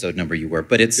what episode number you were,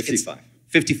 but it's 55.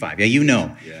 55, yeah, you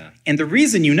know. Yeah. And the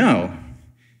reason you know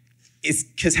is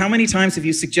because how many times have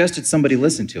you suggested somebody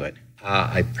listen to it?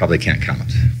 I probably can't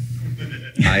count.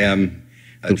 I am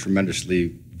a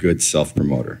tremendously good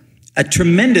self-promoter. A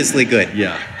tremendously good?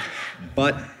 Yeah,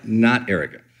 but not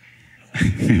arrogant.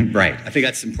 Right. I think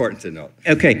that's important to note.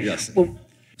 Okay. Yes. Well,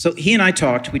 so he and I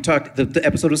talked. The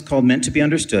episode was called Meant to Be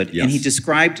Understood, yes. And he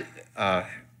described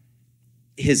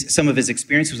some of his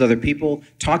experience with other people,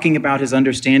 talking about his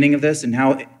understanding of this and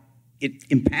how it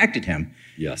impacted him.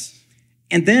 Yes.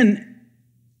 And then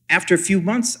after a few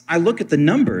months, I look at the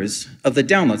numbers of the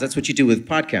downloads. That's what you do with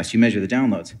podcasts. You measure the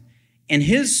downloads. And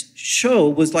his show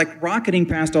was like rocketing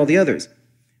past all the others.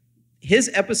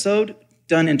 His episode,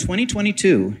 done in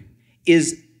 2022,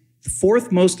 is the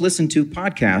fourth most listened to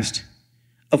podcast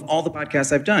of all the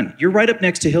podcasts I've done. You're right up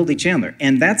next to Heidi Chandler,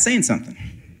 and that's saying something.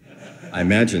 I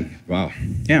imagine. Wow.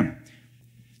 Yeah.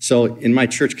 So in my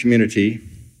church community,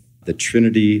 the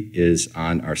Trinity is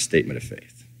on our statement of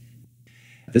faith.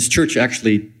 This church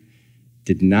actually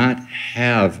did not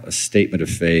have a statement of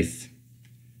faith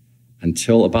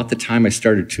until about the time I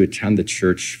started to attend the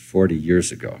church 40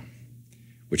 years ago,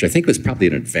 which I think was probably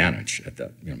an advantage at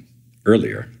that,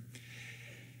 earlier.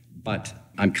 But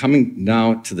I'm coming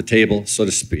now to the table, so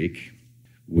to speak,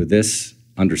 with this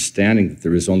understanding that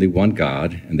there is only one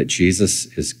God and that Jesus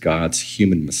is God's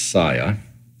human Messiah.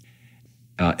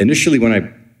 Initially, when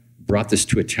I brought this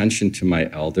to attention to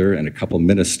my elder and a couple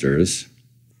ministers,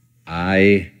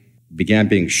 I began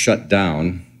being shut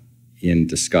down in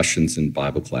discussions in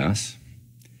Bible class.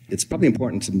 It's probably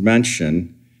important to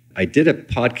mention, I did a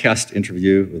podcast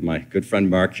interview with my good friend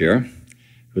Mark here,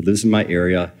 who lives in my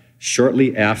area,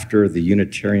 shortly after the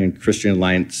Unitarian Christian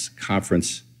Alliance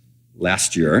Conference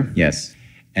last year. Yes.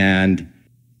 And,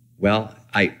 well,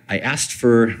 I asked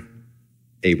for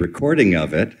a recording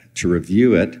of it to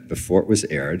review it before it was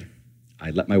aired.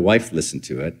 I let my wife listen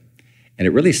to it, and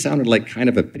it really sounded like kind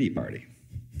of a pity party.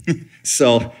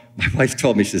 So my wife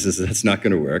told me, she says, that's not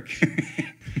going to work.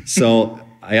 So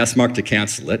I asked Mark to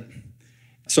cancel it.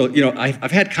 So,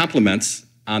 I've had compliments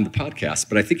on the podcast,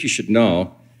 but I think you should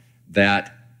know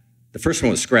that the first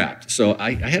one was scrapped. So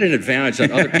I had an advantage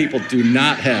that other people do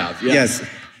not have. Yes.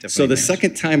 So the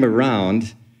second time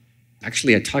around,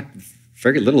 actually, I talked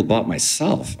very little about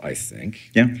myself, I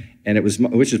think. Yeah. And it was,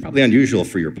 which is probably unusual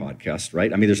for your podcast,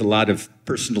 right? I mean, there's a lot of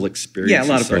personal experience. Yeah, a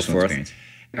lot of and so personal forth. experience.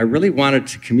 I really wanted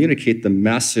to communicate the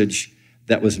message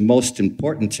that was most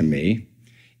important to me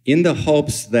in the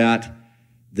hopes that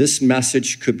this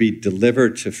message could be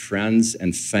delivered to friends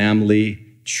and family,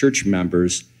 church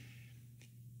members,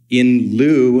 in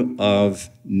lieu of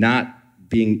not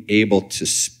being able to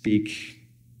speak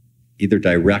either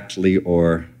directly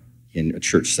or in a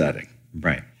church setting.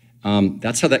 Right.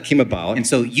 That's how that came about. And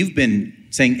so you've been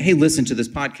saying, hey, listen to this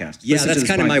podcast. Yeah, Listen to that's this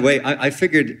kind of my way. I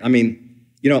figured,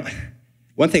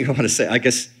 one thing I want to say, I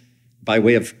guess, by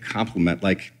way of compliment,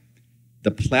 like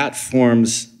the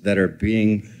platforms that are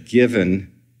being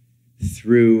given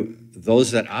through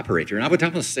those that operate here, and I would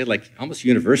almost say, like, almost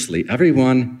universally,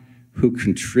 everyone who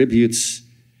contributes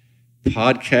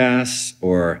podcasts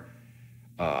or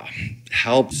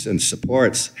helps and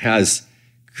supports has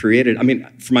created,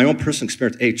 from my own personal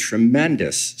experience, a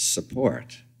tremendous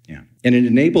support. Yeah. And it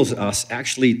enables us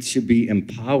actually to be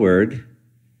empowered,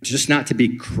 just not to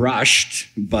be crushed,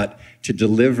 but to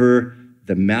deliver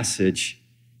the message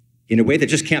in a way that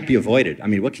just can't be avoided.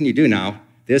 What can you do now?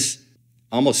 This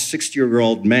almost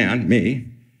 60-year-old man, me,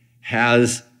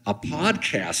 has a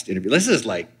podcast interview. This is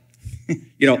like,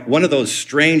 one of those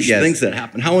strange things that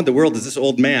happen. How in the world does this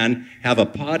old man have a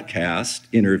podcast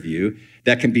interview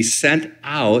that can be sent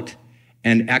out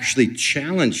and actually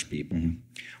challenge people? Mm-hmm.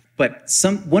 But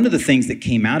one of the things that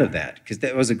came out of that, because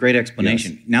that was a great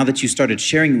explanation, yes. Now that you started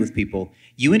sharing it with people,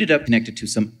 you ended up connected to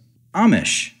some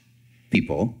Amish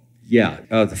people. Yeah,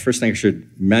 the first thing I should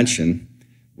mention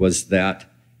was that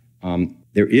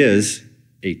there is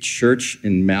a church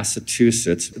in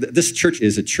Massachusetts. This church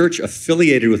is a church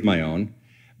affiliated with my own,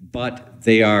 but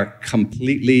they are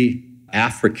completely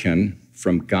African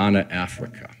from Ghana,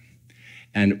 Africa.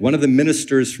 And one of the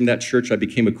ministers from that church I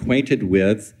became acquainted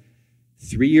with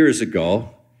 3 years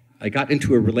ago. I got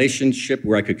into a relationship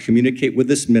where I could communicate with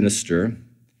this minister.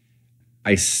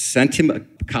 I sent him a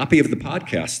copy of the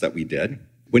podcast that we did.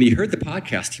 When he heard the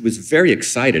podcast, he was very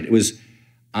excited. It was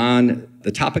on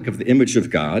the topic of the image of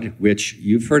God, which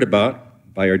you've heard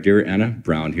about by our dear Anna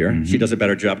Brown here. Mm-hmm. She does a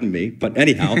better job than me. But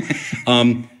anyhow,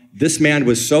 this man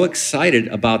was so excited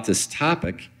about this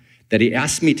topic that he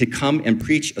asked me to come and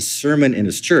preach a sermon in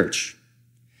his church.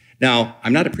 Now,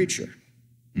 I'm not a preacher.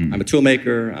 I'm a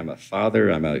toolmaker, I'm a father,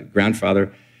 I'm a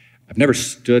grandfather. I've never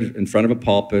stood in front of a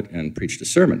pulpit and preached a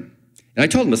sermon. And I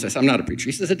told him this, I said, I'm not a preacher.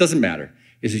 He says, it doesn't matter.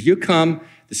 He says, you come,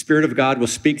 the Spirit of God will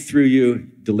speak through you,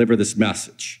 deliver this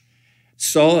message.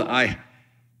 So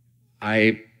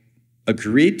I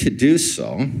agreed to do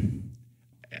so.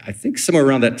 I think somewhere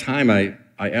around that time, I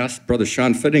asked Brother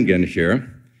Sean Finnegan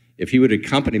here if he would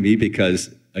accompany me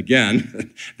because,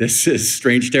 again, this is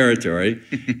strange territory.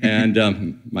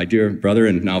 And my dear brother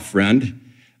and now friend,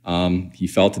 he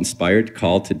felt inspired,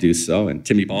 called to do so. And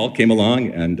Timmy Ball came along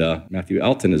and Matthew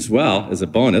Elton as well as a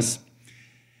bonus.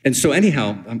 And so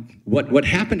anyhow, what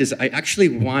happened is I actually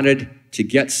wanted to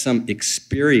get some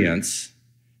experience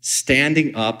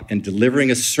standing up and delivering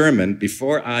a sermon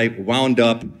before I wound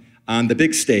up on the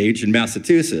big stage in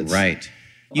Massachusetts. Right.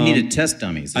 You needed test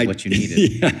dummies is what you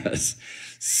needed. Yes.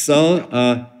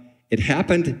 So it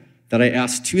happened that I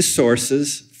asked two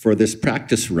sources for this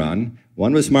practice run.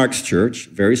 One was Mark's church,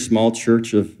 very small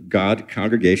church of God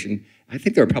congregation. I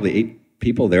think there were probably 8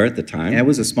 people there at the time. Yeah, it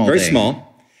was a small Very day. small.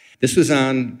 This was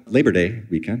on Labor Day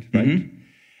weekend, right? Mm-hmm.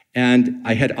 And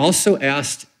I had also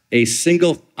asked a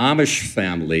single Amish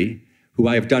family who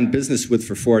I have done business with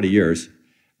for 40 years,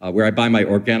 where I buy my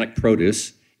organic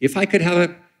produce, if I could have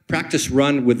a practice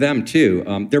run with them too.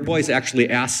 Their boys actually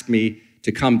asked me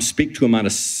to come speak to them on a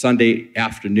Sunday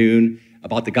afternoon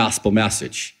about the gospel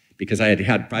message, because I had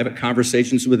had private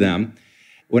conversations with them.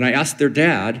 When I asked their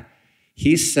dad,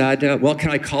 he said, well,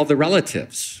 can I call the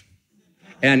relatives?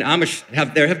 And Amish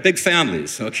have big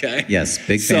families, okay? Yes,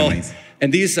 big families.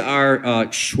 And these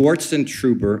are Schwartz and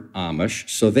Truber Amish.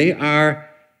 So they are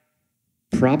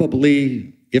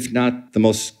probably, if not the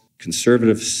most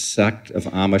conservative sect of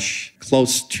Amish,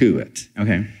 close to it.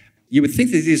 Okay. You would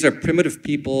think that these are primitive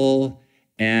people,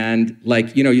 and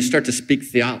like, you know, you start to speak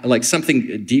like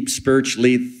something deep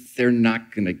spiritually, they're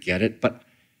not going to get it. But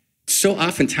so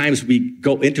oftentimes we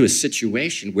go into a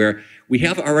situation where we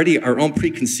have already our own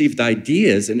preconceived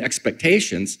ideas and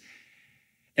expectations.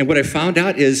 And what I found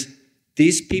out is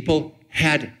these people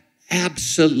had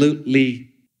absolutely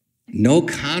no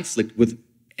conflict with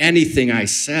anything I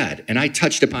said. And I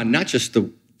touched upon not just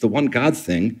the one God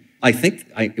thing. I think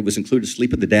it was included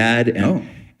sleep of the dead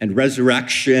and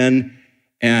resurrection,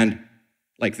 and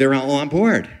like they're all on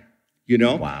board, you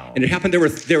know? Wow. And it happened, they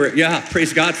were yeah,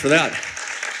 praise God for that.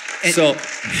 And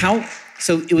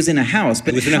so it was in a house, but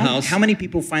it was in a house. How many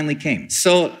people finally came?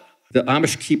 So the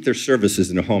Amish keep their services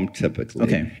in a home typically.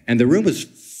 Okay. And the room was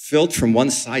filled from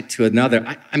one side to another.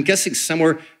 I'm guessing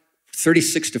somewhere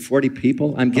 36 to 40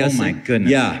 people, I'm guessing. Oh my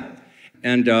goodness. Yeah.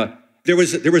 And there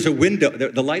was a window,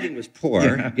 the lighting was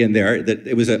poor in there.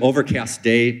 It was an overcast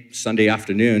day, Sunday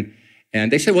afternoon.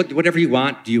 And they said, well, whatever you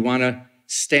want. Do you want to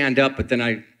stand up? But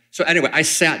then so anyway, I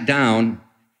sat down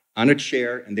on a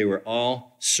chair and they were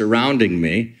all surrounding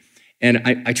me. And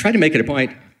I tried to make it a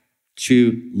point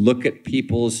to look at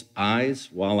people's eyes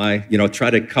while I, try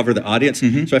to cover the audience.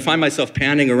 Mm-hmm. So I find myself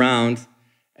panning around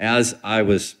as I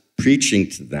was preaching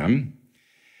to them.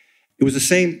 It was the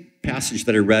same passage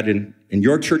that I read in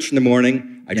your church in the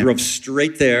morning. I drove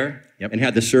straight there and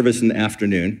had the service in the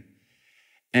afternoon.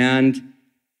 And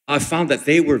I found that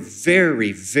they were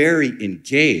very, very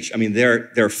engaged. I mean,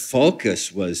 their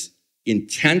focus was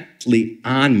intently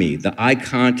on me. The eye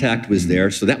contact was there,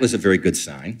 so that was a very good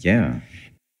sign. Yeah.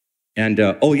 And,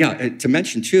 to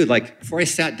mention too, like before I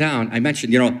sat down, I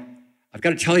mentioned, I've got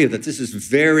to tell you that this is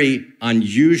very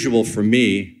unusual for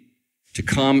me to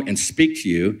come and speak to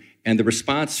you. And the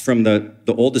response from the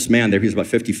oldest man there, he was about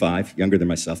 55, younger than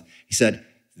myself, he said,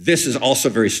 this is also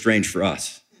very strange for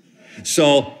us.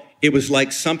 So it was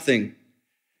like something,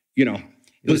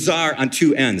 bizarre on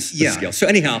two ends of the scale. So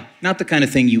anyhow. Not the kind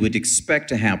of thing you would expect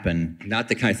to happen. Not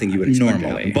the kind of thing you would expect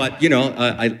normally. But,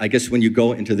 I guess when you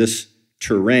go into this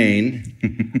terrain,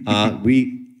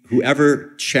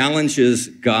 whoever challenges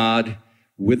God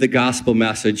with the gospel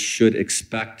message should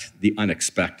expect the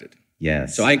unexpected.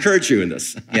 Yes. So I encourage you in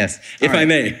this. Yes. If I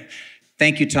may.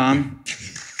 Thank you, Tom.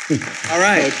 All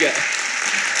right. Okay.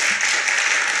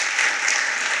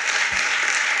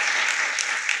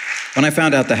 When I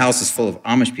found out the house is full of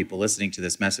Amish people listening to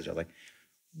this message, I was like,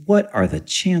 what are the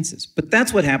chances? But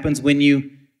that's what happens when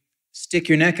you stick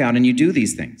your neck out and you do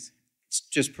these things. It's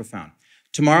just profound.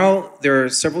 Tomorrow, there are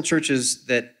several churches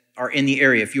that are in the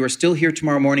area. If you are still here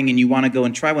tomorrow morning and you want to go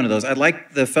and try one of those, I'd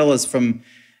like the fellas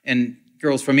and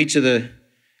girls from each of the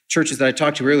churches that I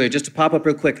talked to earlier just to pop up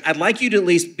real quick. I'd like you to at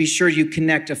least be sure you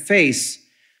connect a face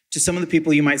to some of the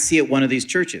people you might see at one of these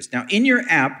churches. Now, in your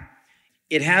app,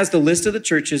 it has the list of the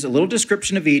churches, a little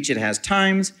description of each. It has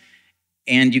times,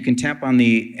 and you can tap on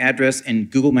the address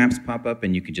and Google Maps pop up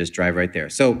and you can just drive right there.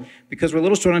 So because we're a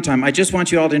little short on time, I just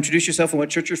want you all to introduce yourself and what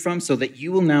church you're from so that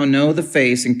you will now know the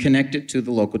face and connect it to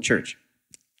the local church.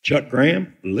 Chuck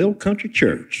Graham, Little Country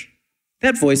Church.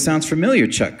 That voice sounds familiar,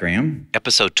 Chuck Graham.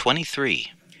 Episode 23.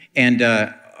 And,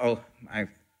 I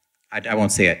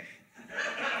won't say it.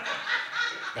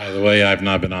 By the way, I've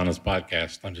not been on this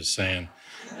podcast. I'm just saying.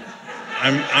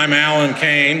 I'm Alan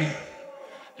Cain,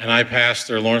 and I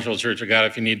pastor Lawrenceville Church of God.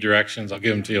 If you need directions, I'll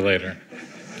give them to you later.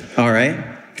 All right.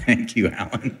 Thank you,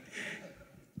 Alan.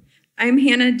 I'm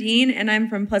Hannah Dean, and I'm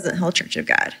from Pleasant Hill Church of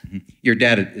God. Your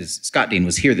dad, Scott Dean,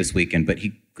 was here this weekend, but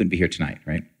he couldn't be here tonight,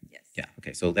 right? Yes. Yeah,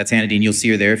 okay. So that's Hannah Dean. You'll see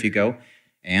her there if you go.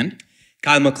 And?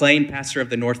 Kyle McLean, pastor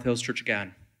of the North Hills Church of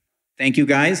God. Thank you,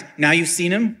 guys. Now you've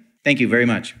seen him. Thank you very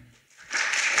much.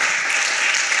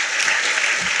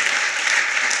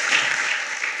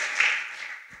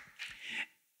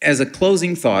 As a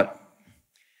closing thought,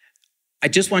 I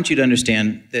just want you to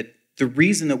understand that the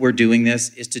reason that we're doing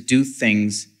this is to do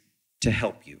things to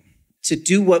help you, to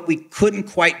do what we couldn't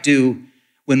quite do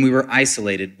when we were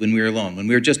isolated, when we were alone, when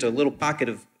we were just a little pocket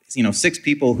of 6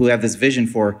 people who have this vision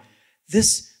for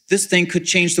this this thing could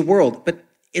change the world. But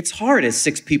it's hard as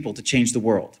 6 people to change the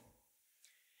world.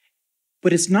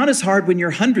 But it's not as hard when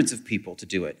you're hundreds of people to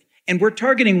do it. And we're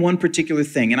targeting one particular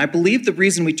thing. And I believe the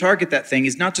reason we target that thing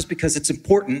is not just because it's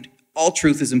important. All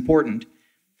truth is important.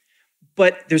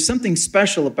 But there's something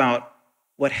special about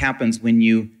what happens when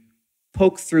you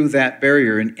poke through that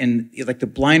barrier and like the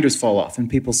blinders fall off and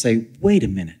people say, wait a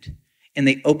minute. And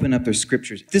they open up their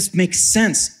scriptures. This makes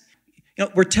sense.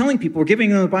 We're telling people, we're giving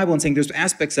them the Bible and saying there's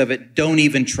aspects of it, don't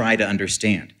even try to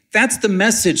understand. That's the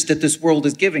message that this world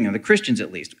is giving, or the Christians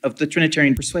at least, of the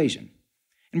Trinitarian persuasion.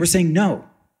 And we're saying, no,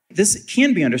 this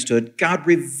can be understood. God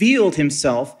revealed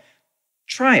himself.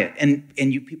 Try it. And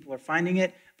you people are finding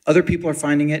it. Other people are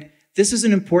finding it. This is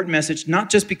an important message, not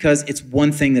just because it's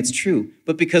one thing that's true,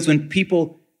 but because when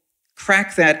people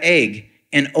crack that egg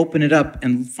and open it up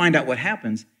and find out what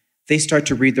happens, they start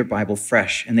to read their Bible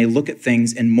fresh, and they look at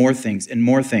things and more things and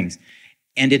more things.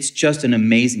 And it's just an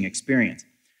amazing experience.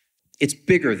 It's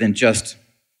bigger than just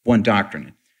one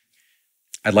doctrine.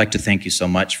 I'd like to thank you so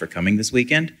much for coming this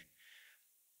weekend.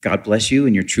 God bless you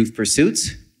in your truth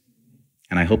pursuits,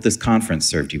 and I hope this conference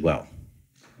served you well.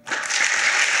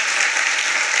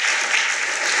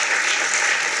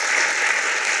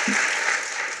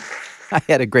 I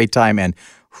had a great time, and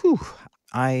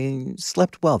I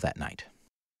slept well that night.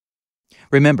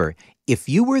 Remember, if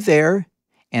you were there,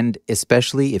 and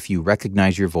especially if you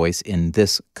recognize your voice in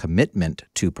this commitment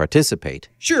to participate,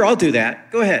 sure, I'll do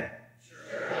that. Go ahead.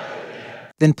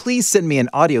 Then please send me an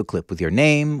audio clip with your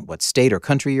name, what state or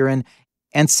country you're in,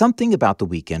 and something about the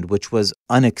weekend which was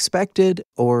unexpected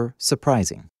or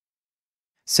surprising.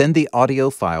 Send the audio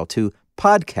file to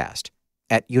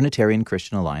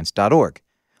podcast@UnitarianChristianAlliance.org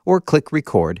or click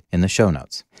record in the show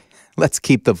notes. Let's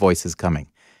keep the voices coming.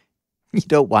 You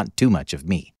don't want too much of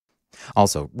me.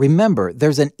 Also, remember,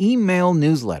 there's an email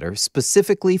newsletter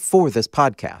specifically for this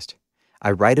podcast.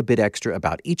 I write a bit extra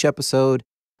about each episode.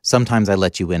 Sometimes I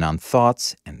let you in on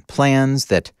thoughts and plans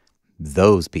that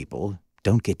those people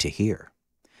don't get to hear.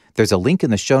 There's a link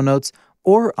in the show notes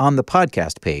or on the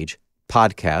podcast page,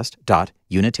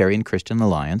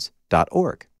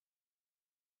 podcast.unitarianchristianalliance.org.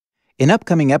 In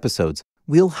upcoming episodes,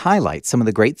 we'll highlight some of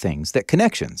the great things that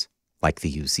connections, like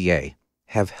the UCA,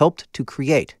 have helped to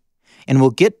create. And we'll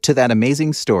get to that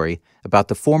amazing story about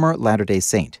the former Latter-day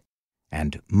Saint,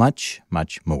 and much,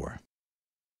 much more.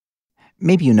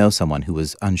 Maybe you know someone who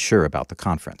was unsure about the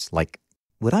conference, like,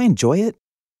 would I enjoy it?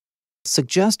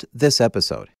 Suggest this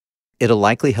episode. It'll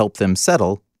likely help them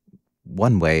settle,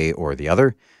 one way or the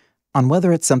other, on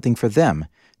whether it's something for them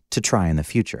to try in the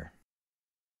future.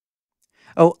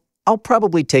 Oh, I'll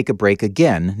probably take a break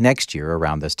again next year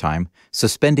around this time,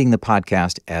 suspending the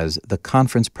podcast as the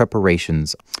conference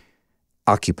preparations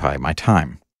occupy my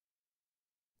time.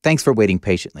 Thanks for waiting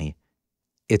patiently.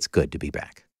 It's good to be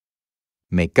back.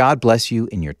 May God bless you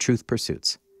in your truth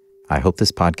pursuits. I hope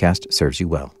this podcast serves you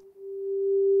well.